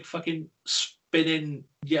this big fucking spinning,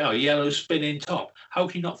 yellow spinning top. How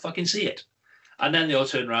can you not fucking see it? And then they all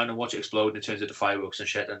turn around and watch it explode, and it turns into fireworks and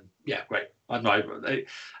shit. And yeah, great.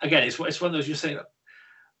 Again, it's one of those you're saying.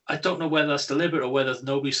 I don't know whether that's deliberate or whether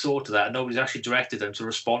nobody's thought of that and nobody's actually directed them to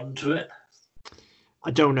respond to it. I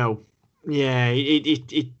don't know. Yeah,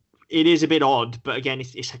 it is a bit odd, but again,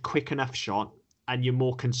 it's a quick enough shot, and you're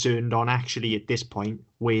more concerned on actually at this point,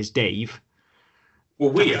 where's Dave? Well,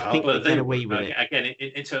 we I are, think but they they get away wouldn't. with it. Again,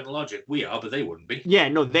 in internal logic, we are, but they wouldn't be. Yeah,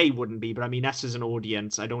 no, they wouldn't be. But I mean, us as an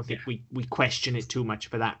audience, I don't think Yeah. we question it too much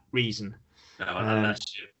for that reason. No, unless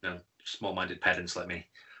you're small-minded pedants like me.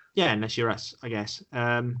 Yeah, unless you're us, I guess.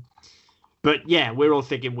 But yeah, we're all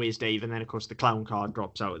thinking, where's Dave? And then, of course, the clown card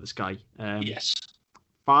drops out of the sky. Yes.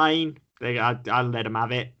 Fine. I'll let him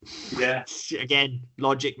have it. Yeah. Again,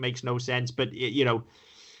 logic makes no sense. But, you know,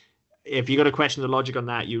 if you're going to question the logic on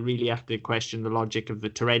that, you really have to question the logic of the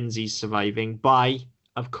Terenzis surviving by,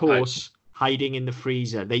 of course, hiding in the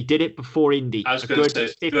freezer. They did it before Indy. I was going to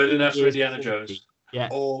say, good enough for Indiana Jones. Yeah.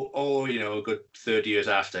 Or you know, a good 30 years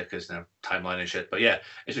after, because now timeline and shit. But yeah,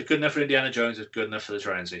 if it's good enough for Indiana Jones, it's good enough for the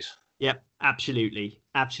Terenzis. Yep, absolutely.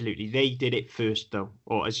 Absolutely. They did it first, though.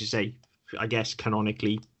 Or, as you say, I guess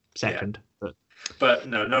canonically second. Yeah. But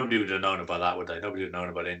no, nobody would have known about that, would they? Nobody would have known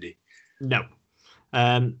about Indy. No.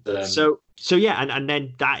 So yeah, and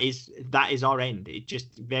then that is our end. It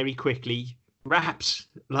just very quickly wraps.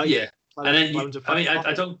 Like, yeah. And then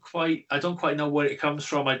I don't quite know where it comes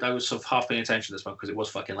from. I was sort of half paying attention to this one because it was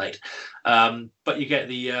fucking late. But you get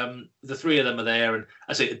the three of them are there, and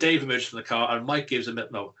I say Dave emerges from the car, and Mike gives him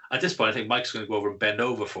at this point I think Mike's going to go over and bend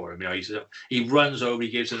over for him. You know, he runs over, he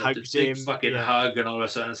gives him a big fucking hug and all of a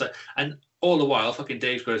sudden, and all the while fucking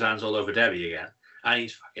Dave's got his hands all over Debbie again, and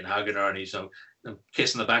he's fucking hugging her, and he's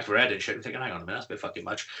kissing the back of her head and shit. I'm thinking, hang on a minute, that's a bit fucking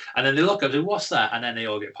much. And then they look up and say, what's that? And then they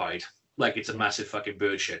all get pied like it's a massive fucking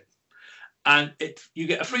bird shit. And you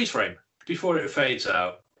get a freeze frame before it fades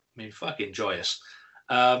out. I mean, fucking joyous.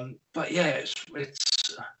 But yeah, it's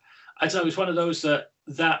I don't know. It's one of those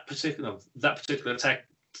that particular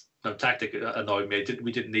tactic annoyed me.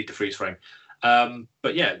 We didn't need the freeze frame.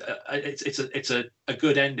 But yeah, it's a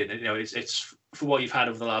good ending. You know, it's for what you've had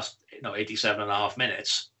over the last 87.5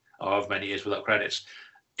 minutes, or however many years without credits.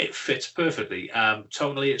 It fits perfectly.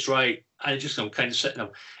 Tonally, it's right. And it just kind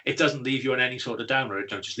of it doesn't leave you on any sort of downer. It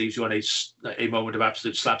just leaves you on a moment of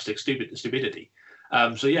absolute slapstick stupidity.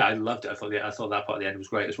 So yeah, I loved it. I thought that part of the end was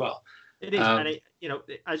great as well. It is, and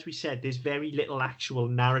as we said, there's very little actual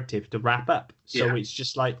narrative to wrap up. So it's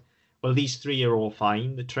just like, well, these three are all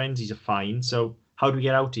fine. The Terenzis are fine. So how do we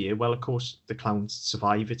get out of here? Well, of course, the clowns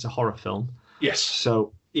survive. It's a horror film. Yes.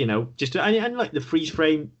 So just and like the freeze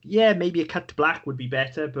frame, yeah, maybe a cut to black would be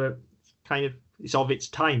better, but kind of. It's of its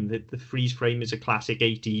time. That the freeze frame is a classic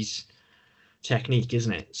 80s technique,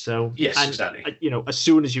 isn't it? So yes, exactly. As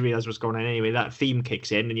soon as you realize what's going on anyway, that theme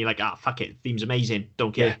kicks in and you're like, fuck it, theme's amazing,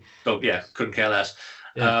 don't care. Couldn't care less.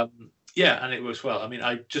 And it works well. I mean,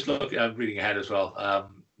 I just reading ahead as well.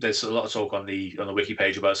 There's a lot of talk on the wiki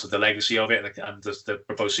page about the legacy of it and the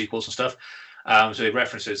proposed sequels and stuff. So it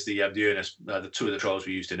references the Ernest, the two of the trolls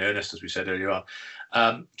we used in Ernest, as we said earlier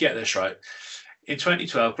on. Get this right. In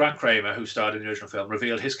 2012, Grant Kramer, who starred in the original film,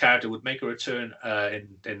 revealed his character would make a return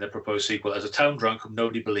in the proposed sequel as a town drunk whom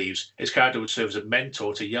nobody believes. His character would serve as a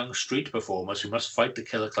mentor to young street performers who must fight the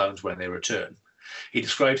killer clowns when they return. He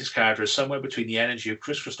described his character as somewhere between the energy of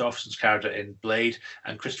Chris Christopherson's character in Blade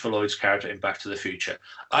and Christopher Lloyd's character in Back to the Future.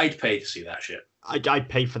 I'd pay to see that shit. I'd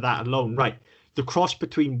pay for that alone. Right. The cross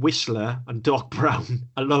between Whistler and Doc Brown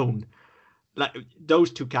alone. Like,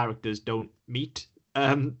 those two characters don't meet.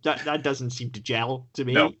 That doesn't seem to gel to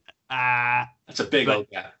me. No. That's a big old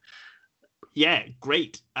gap. Yeah,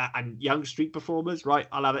 great. And young street performers, right?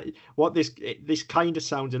 I'll have it. What this kind of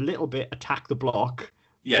sounds a little bit Attack the Block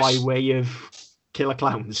by way of Killer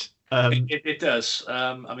Clowns. It does.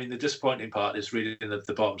 I mean, the disappointing part is reading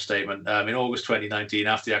the bottom statement. In August 2019,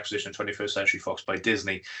 after the acquisition of 21st Century Fox by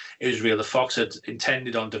Disney, it was revealed that Fox had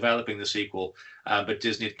intended on developing the sequel, but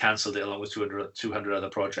Disney had cancelled it along with 200 other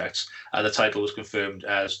projects. The title was confirmed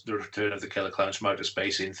as The Return of the Killer Clowns from Outer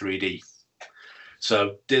Space in 3D.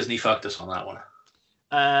 So Disney fucked us on that one.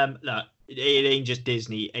 Look, it ain't just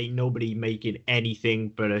Disney. Ain't nobody making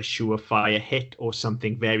anything but a surefire hit or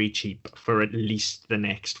something very cheap for at least the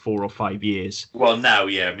next 4 or 5 years. Well, now,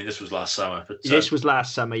 yeah. I mean, this was last summer. But, this was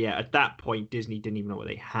last summer, yeah. At that point, Disney didn't even know what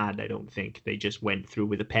they had, I don't think. They just went through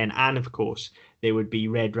with a pen. And, of course, they would be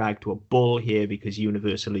red rag to a bull here because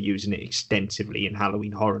Universal are using it extensively in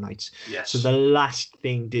Halloween Horror Nights. Yes. So the last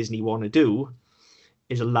thing Disney want to do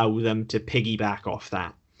is allow them to piggyback off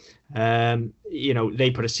that.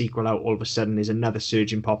 They put a sequel out, all of a sudden there's another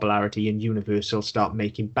surge in popularity and Universal start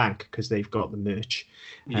making bank because they've got the merch.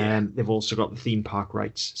 They've also got the theme park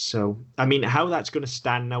rights. So, I mean, how that's going to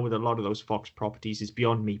stand now with a lot of those Fox properties is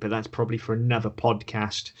beyond me, but that's probably for another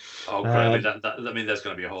podcast. Oh, great. I mean, there's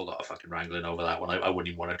going to be a whole lot of fucking wrangling over that one. I wouldn't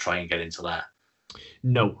even want to try and get into that.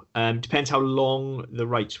 No. Depends how long the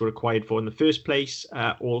rights were acquired for in the first place.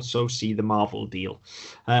 Also see the Marvel deal.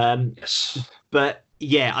 Yes. But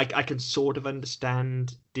yeah, I can sort of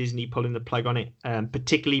understand Disney pulling the plug on it,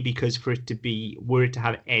 particularly because for it to be, were it to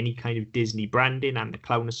have any kind of Disney branding, and the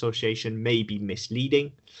Clown Association may be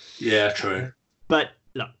misleading. Yeah, true. But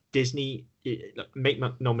look, Disney, look, make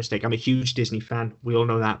no mistake, I'm a huge Disney fan. We all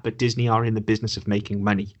know that. But Disney are in the business of making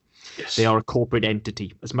money. Yes. They are a corporate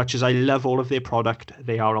entity. As much as I love all of their product,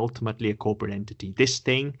 they are ultimately a corporate entity. This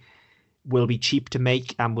thing will be cheap to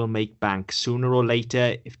make and will make bank. Sooner or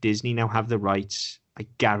later, if Disney now have the rights, I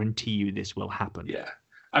guarantee you this will happen. Yeah.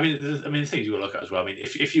 I mean, the things you will look at as well. I mean,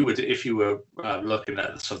 if you were looking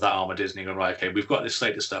at sort of that arm of Disney and right, okay, we've got this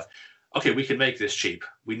slate of stuff. Okay, we can make this cheap.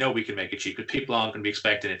 We know we can make it cheap, but people aren't going to be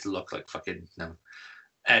expecting it to look like fucking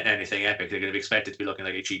anything epic. They're going to be expected to be looking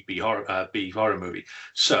like a cheap B horror movie.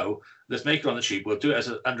 So let's make it on the cheap. We'll do it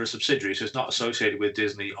under a subsidiary, so it's not associated with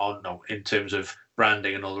Disney in terms of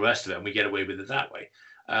branding and all the rest of it, and we get away with it that way.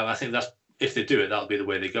 I think that's, if they do it, that'll be the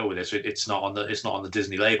way they go with it. So it's not on the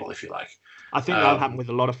Disney label, if you like. I think that'll happen with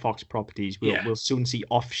a lot of Fox properties. We'll soon see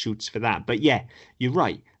offshoots for that. But yeah, you're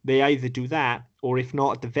right. They either do that, or if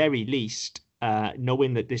not, at the very least,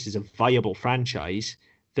 knowing that this is a viable franchise,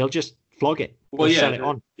 they'll just flog it. Well, sell it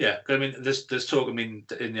on. Yeah. I mean, there's talk. I mean,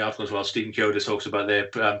 in the article as well, Stephen Kyoto talks about they're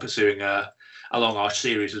pursuing a long arch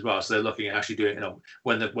series as well. So they're looking at actually doing,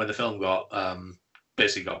 when the film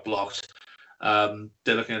basically got blocked,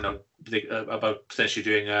 they're looking at about potentially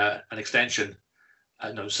doing an extension.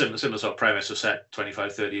 Similar sort of premise, so set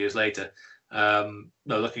 25, 30 years later.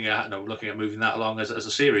 Looking at moving that along as a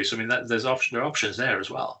series. So, I mean, there are options there as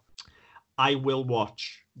well. I will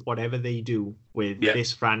watch whatever they do with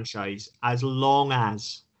this franchise, as long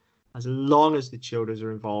as the Chiodos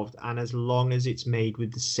are involved, and as long as it's made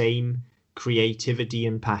with the same creativity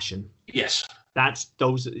and passion. Yes. That's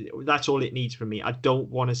all it needs from me. I don't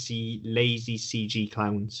want to see lazy CG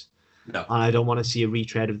clowns. No. And I don't want to see a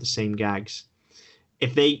retread of the same gags.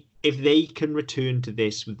 If they can return to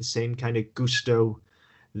this with the same kind of gusto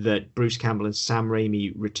that Bruce Campbell and Sam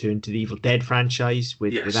Raimi returned to the Evil Dead franchise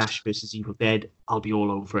with Ash versus Evil Dead, I'll be all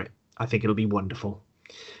over it. I think it'll be wonderful.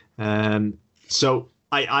 So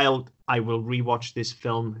I will rewatch this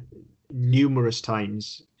film numerous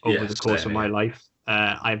times over the course of my life.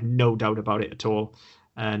 I have no doubt about it at all.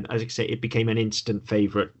 And as I say, it became an instant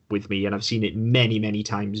favorite with me, and I've seen it many, many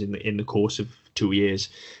times in the course of 2 years.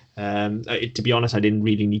 To be honest, I didn't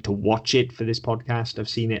really need to watch it for this podcast. I've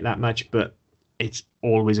seen it that much, but it's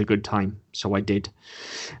always a good time, so I did.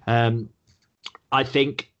 I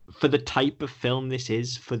think for the type of film this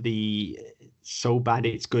is, for the so bad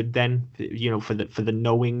it's good, then for the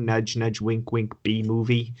knowing nudge nudge wink wink B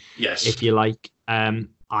movie, if you like.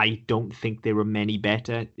 I don't think there are many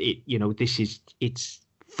better. It's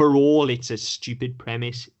for all it's a stupid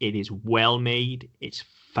premise, it is well made, it's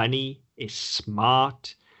funny, it's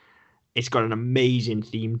smart, it's got an amazing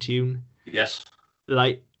theme tune. Yes.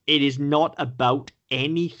 Like, it is not about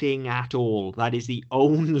anything at all. That is the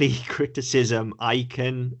only criticism I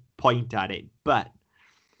can point at it. But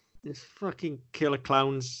there's fucking killer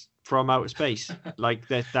clowns from outer space. Like,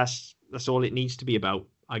 that's all it needs to be about,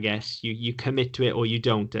 I guess. You commit to it or you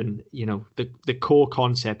don't. And, the core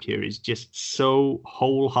concept here is just so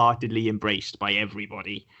wholeheartedly embraced by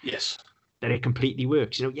everybody. Yes. That it completely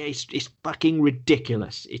works. It's fucking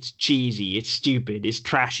ridiculous. It's cheesy. It's stupid. It's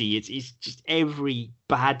trashy. It's just every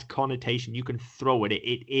bad connotation you can throw at it.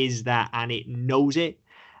 It is that, and it knows it,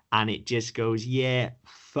 and it just goes, yeah,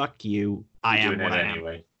 fuck you. I am what I am.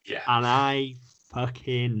 Anyway. Yeah. And I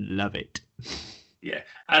fucking love it. Yeah,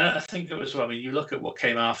 and I think it was. I mean, you look at what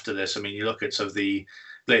came after this. I mean, you look at sort of the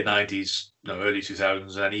late 90s, early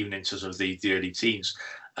 2000s, and even into sort of the early teens.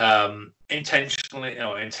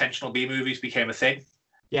 Intentional B movies became a thing.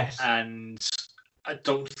 Yes. And I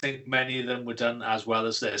don't think many of them were done as well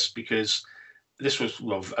as this, because this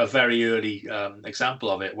was a very early example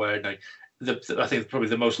of it, where I think probably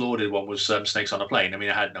the most lauded one was Snakes on a Plane. I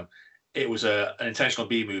mean, it was an intentional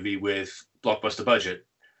B movie with blockbuster budget,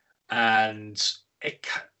 and it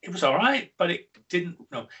was all right, but it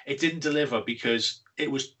didn't deliver because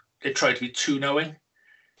it tried to be too knowing.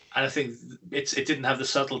 And I think it didn't have the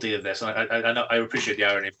subtlety of this. And I know I appreciate the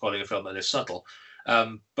irony of calling a film that is subtle,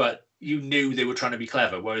 but you knew they were trying to be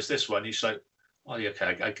clever. Whereas this one, you're just like, well, yeah,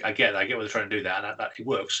 okay, I get what they're trying to do there, and that it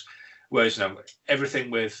works. Whereas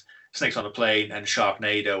everything with Snakes on a Plane and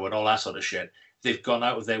Sharknado and all that sort of shit, they've gone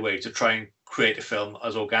out of their way to try and create a film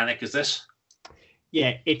as organic as this.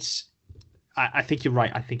 Yeah, I think you're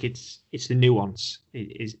right. I think it's the nuance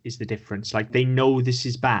is the difference. Like, they know this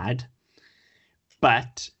is bad,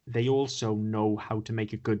 but they also know how to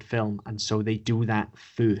make a good film, and so they do that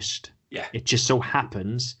first. Yeah. It just so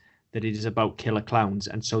happens that it is about killer clowns,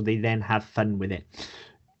 and so they then have fun with it.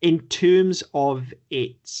 In terms of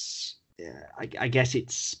its, I guess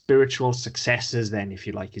its spiritual successors, then, if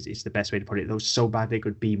you like, is the best way to put it. Those So Bad They're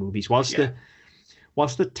Good B movies. Whilst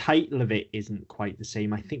the title of it isn't quite the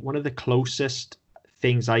same, I think one of the closest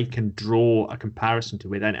things I can draw a comparison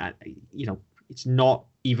to it, and it's not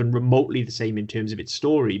even remotely the same in terms of its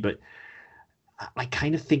story, but I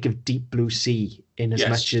kind of think of Deep Blue Sea in as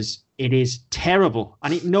much as it is terrible,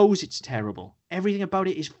 and it knows it's terrible. Everything about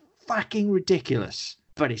it is fucking ridiculous,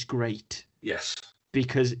 but it's great. Yes.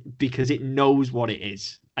 Because it knows what it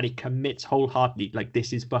is, and it commits wholeheartedly. Like,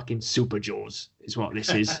 this is fucking Super Jaws, is what this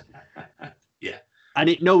is. Yeah. And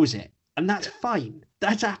it knows it, and that's fine.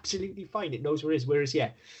 That's absolutely fine. It knows what it is. Whereas,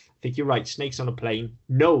 I think you're right. Snakes on a Plane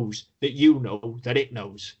knows that you know that it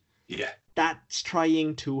knows. Yeah. That's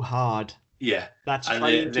trying too hard. Yeah. That's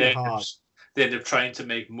trying too hard. They end up trying to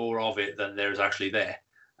make more of it than there is actually there.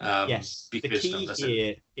 Yes. The key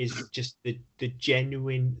here is just the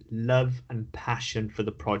genuine love and passion for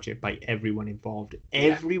the project by everyone involved. Yeah.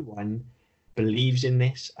 Everyone believes in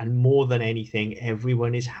this, and more than anything,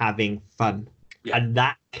 everyone is having fun. Yeah. And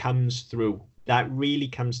that comes through. That really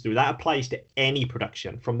comes through. That applies to any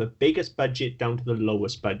production, from the biggest budget down to the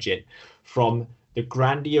lowest budget, from the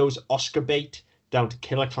grandiose Oscar bait down to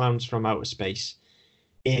Killer Clowns from Outer Space.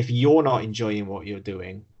 If you're not enjoying what you're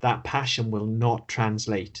doing, that passion will not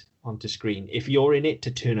translate onto screen. If you're in it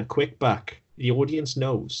to turn a quick buck, the audience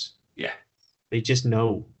knows. Yeah. They just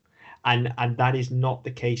know. And that is not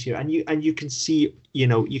the case here. And you can see,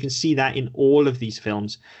 you can see that in all of these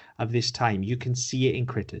films of this time. You can see it in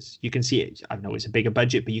Critters. You can see it. I know it's a bigger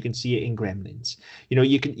budget, but you can see it in Gremlins.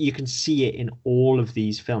 You can see it in all of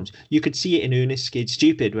these films. You could see it in Ernest Scared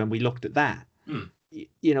Stupid when we looked at that.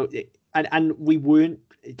 And we weren't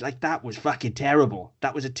like, that was fucking terrible.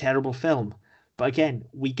 That was a terrible film. But again,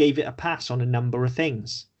 we gave it a pass on a number of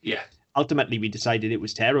things. Yeah. Ultimately, we decided it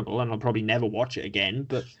was terrible, and I'll probably never watch it again.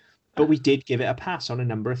 But we did give it a pass on a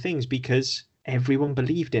number of things because everyone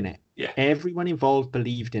believed in it. Yeah. Everyone involved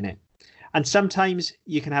believed in it. And sometimes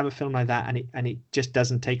you can have a film like that and it just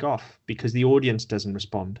doesn't take off because the audience doesn't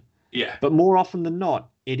respond. Yeah. But more often than not,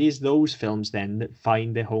 it is those films then that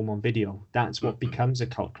find their home on video. That's what becomes a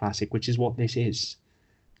cult classic, which is what this is.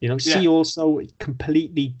 See also a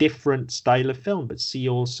completely different style of film, but see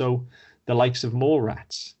also the likes of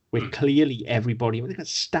Mallrats, where clearly everybody, they got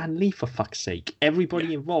Stan Lee, for fuck's sake,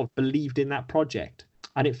 everybody involved believed in that project,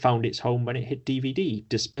 and it found its home when it hit DVD,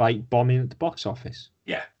 despite bombing at the box office.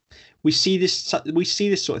 Yeah, we see this sort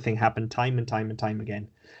of thing happen time and time and time again,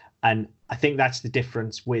 and I think that's the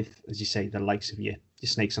difference with, as you say, the likes of your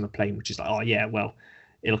Snakes on a Plane, which is like, oh yeah, well,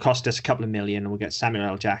 it'll cost us a couple of million, and we'll get Samuel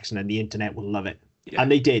L. Jackson, and the internet will love it. Yeah.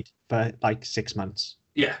 And they did for like 6 months.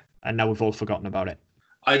 Yeah. And now we've all forgotten about it.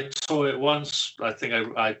 I saw it once. I think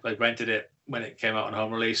I rented it when it came out on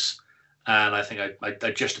home release. And I think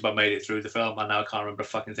I just about made it through the film. And now I can't remember a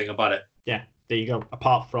fucking thing about it. Yeah, there you go.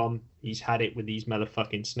 Apart from he's had it with these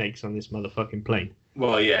motherfucking snakes on this motherfucking plane.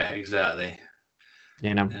 Well, yeah, exactly.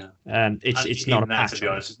 It's not a patch. To be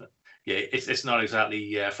honest, it's not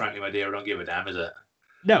exactly, frankly, my dear, I don't give a damn, is it?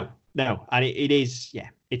 No. And it is,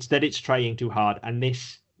 it's that it's trying too hard, and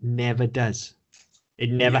this never does.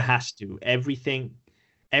 It never has to. Everything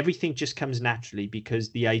just comes naturally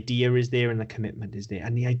because the idea is there and the commitment is there,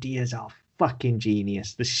 and the ideas are fucking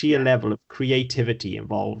genius. The sheer level of creativity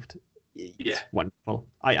involved, it's wonderful.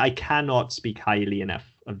 I cannot speak highly enough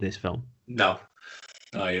of this film. No,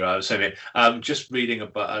 you're right. I was saying, just reading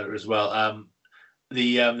about it as well.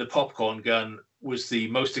 The popcorn gun was the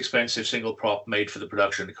most expensive single prop made for the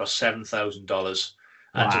production. It cost $7,000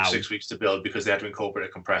 and took 6 weeks to build because they had to incorporate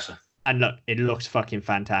a compressor. And look, it looks fucking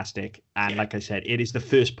fantastic. And like I said, it is the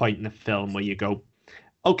first point in the film where you go,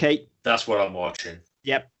 okay. That's what I'm watching.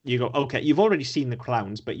 Yep. You go, okay, you've already seen the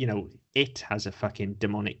clowns, but it has a fucking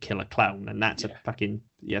demonic killer clown, and that's a fucking,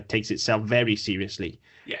 takes itself very seriously.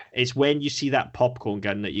 Yeah. It's when you see that popcorn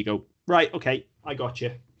gun that you go, right, okay, I got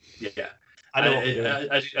you. Yeah. I know.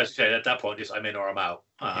 As you say, at that point, just I'm in or I'm out.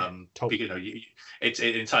 Totally. It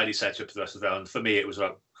entirely sets you up for the rest of the film. And for me, it was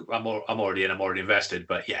like, I'm already in, I'm already invested.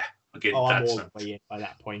 But again, I'm all the way in by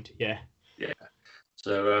that point. Yeah. Yeah.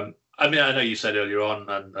 So I know you said earlier on,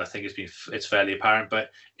 and I think it's fairly apparent.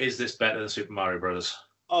 But is this better than Super Mario Brothers?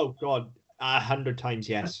 Oh God, 100 times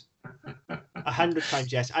yes. 100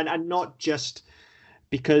 times yes, and not just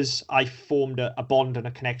because I formed a bond and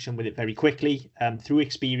a connection with it very quickly, through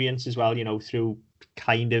experience as well, through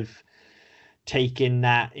kind of taking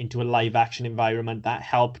that into a live action environment. That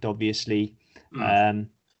helped, obviously.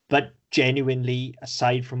 But genuinely,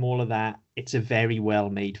 aside from all of that, it's a very well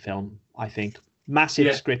made film, I think.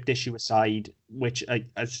 Massive script issue aside, which, as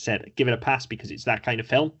I said, give it a pass because it's that kind of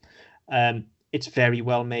film. It's very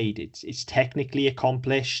well made. It's technically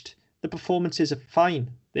accomplished. The performances are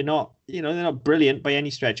fine. They're not, they're not brilliant by any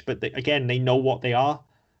stretch, but again, they know what they are,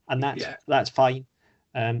 and that's fine.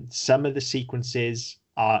 Some of the sequences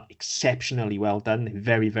are exceptionally well done. They're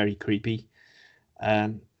very, very creepy.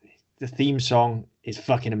 The theme song is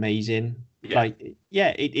fucking amazing.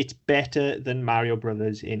 It's better than Mario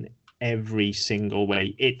Brothers in every single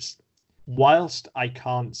way. It's, whilst I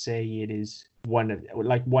can't say it is one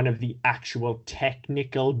of the actual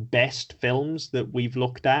technical best films that we've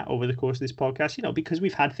looked at over the course of this podcast, because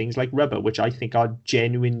we've had things like Rubber, which I think are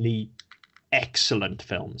genuinely excellent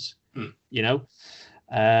films.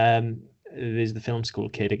 There's the film school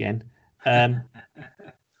kid again.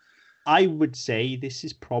 I would say this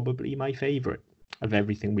is probably my favorite of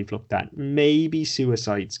everything we've looked at. Maybe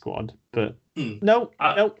Suicide Squad, but no,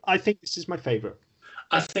 I think this is my favorite.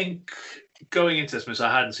 I think going into this, because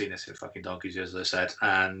I hadn't seen this in fucking donkey's years, as I said,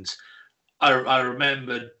 and I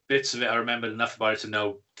remembered bits of it. I remembered enough about it to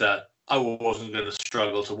know that I wasn't going to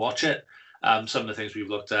struggle to watch it. Some of the things we've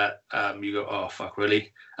looked at, you go, oh, fuck,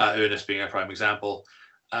 really? Ernest being a prime example.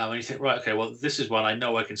 And you think, right, okay, well, this is one I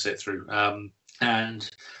know I can sit through. And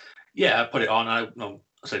I put it on. I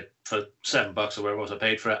say for $7 or whatever it was I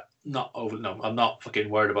paid for it. I'm not fucking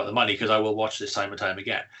worried about the money because I will watch this time and time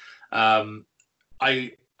again.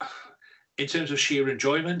 In terms of sheer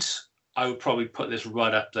enjoyment, I would probably put this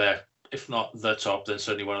right up there, if not the top, then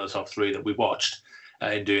certainly one of the top 3 that we watched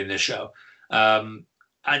in doing this show.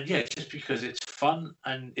 Just because it's fun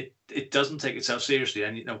and it doesn't take itself seriously,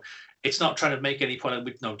 and it's not trying to make any point.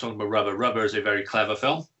 I'm talking about Rubber. Rubber is a very clever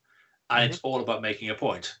film, and it's all about making a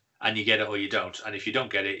point, and you get it or you don't. And if you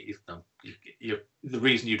don't get it, the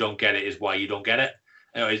reason you don't get it is why you don't get it.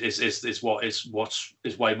 Is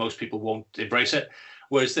why most people won't embrace it.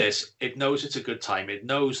 Whereas this, it knows it's a good time. It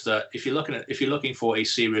knows that if you're looking for a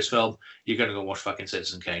serious film, you're going to go and watch fucking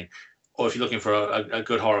Citizen Kane. Or if you're looking for a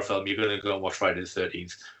good horror film, you're going to go and watch Friday the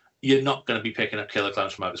 13th. You're not going to be picking up Killer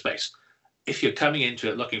Clowns from Outer Space. If you're coming into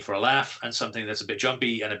it looking for a laugh and something that's a bit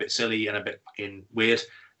jumpy and a bit silly and a bit fucking weird,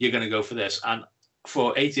 you're going to go for this. And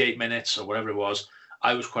for 88 minutes or whatever it was,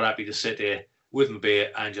 I was quite happy to sit here with my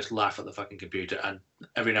beer and just laugh at the fucking computer and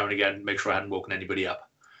every now and again make sure I hadn't woken anybody up.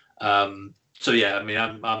 I'm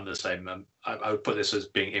the same. I would put this as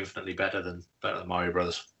being infinitely better than Mario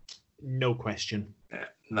Brothers. No question. Yeah,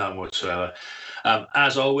 none whatsoever.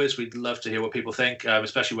 As always, we'd love to hear what people think,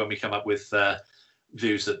 especially when we come up with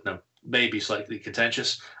views that may be slightly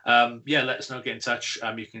contentious. Let us know. Get in touch.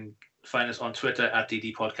 You can find us on Twitter at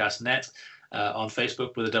ddpodcastnet, on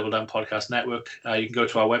Facebook with the Double Down Podcast Network. You can go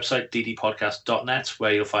to our website, ddpodcast.net,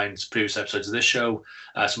 where you'll find previous episodes of this show,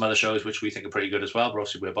 some other shows which we think are pretty good as well, but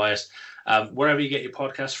obviously we're biased. Wherever you get your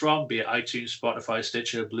podcasts from, be it iTunes, Spotify,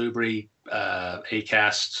 Stitcher, Blueberry,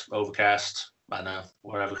 Acast, Overcast, I don't know,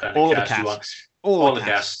 wherever kind of cast you want. All the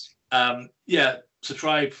casts.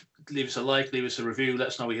 Subscribe, leave us a like, leave us a review, let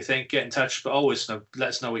us know what you think, get in touch, but always let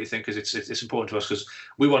us know what you think because it's important to us because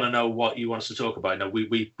we want to know what you want us to talk about.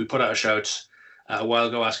 We put out a shout a while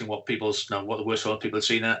ago asking what the worst films people have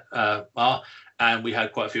seen are, and we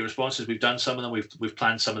had quite a few responses. We've done some of them, we've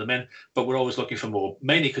planned some of them in, but we're always looking for more,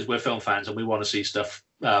 mainly because we're film fans and we want to see stuff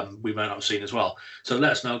we might not have seen as well. So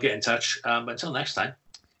let us know, get in touch. But until next time.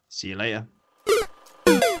 See you later.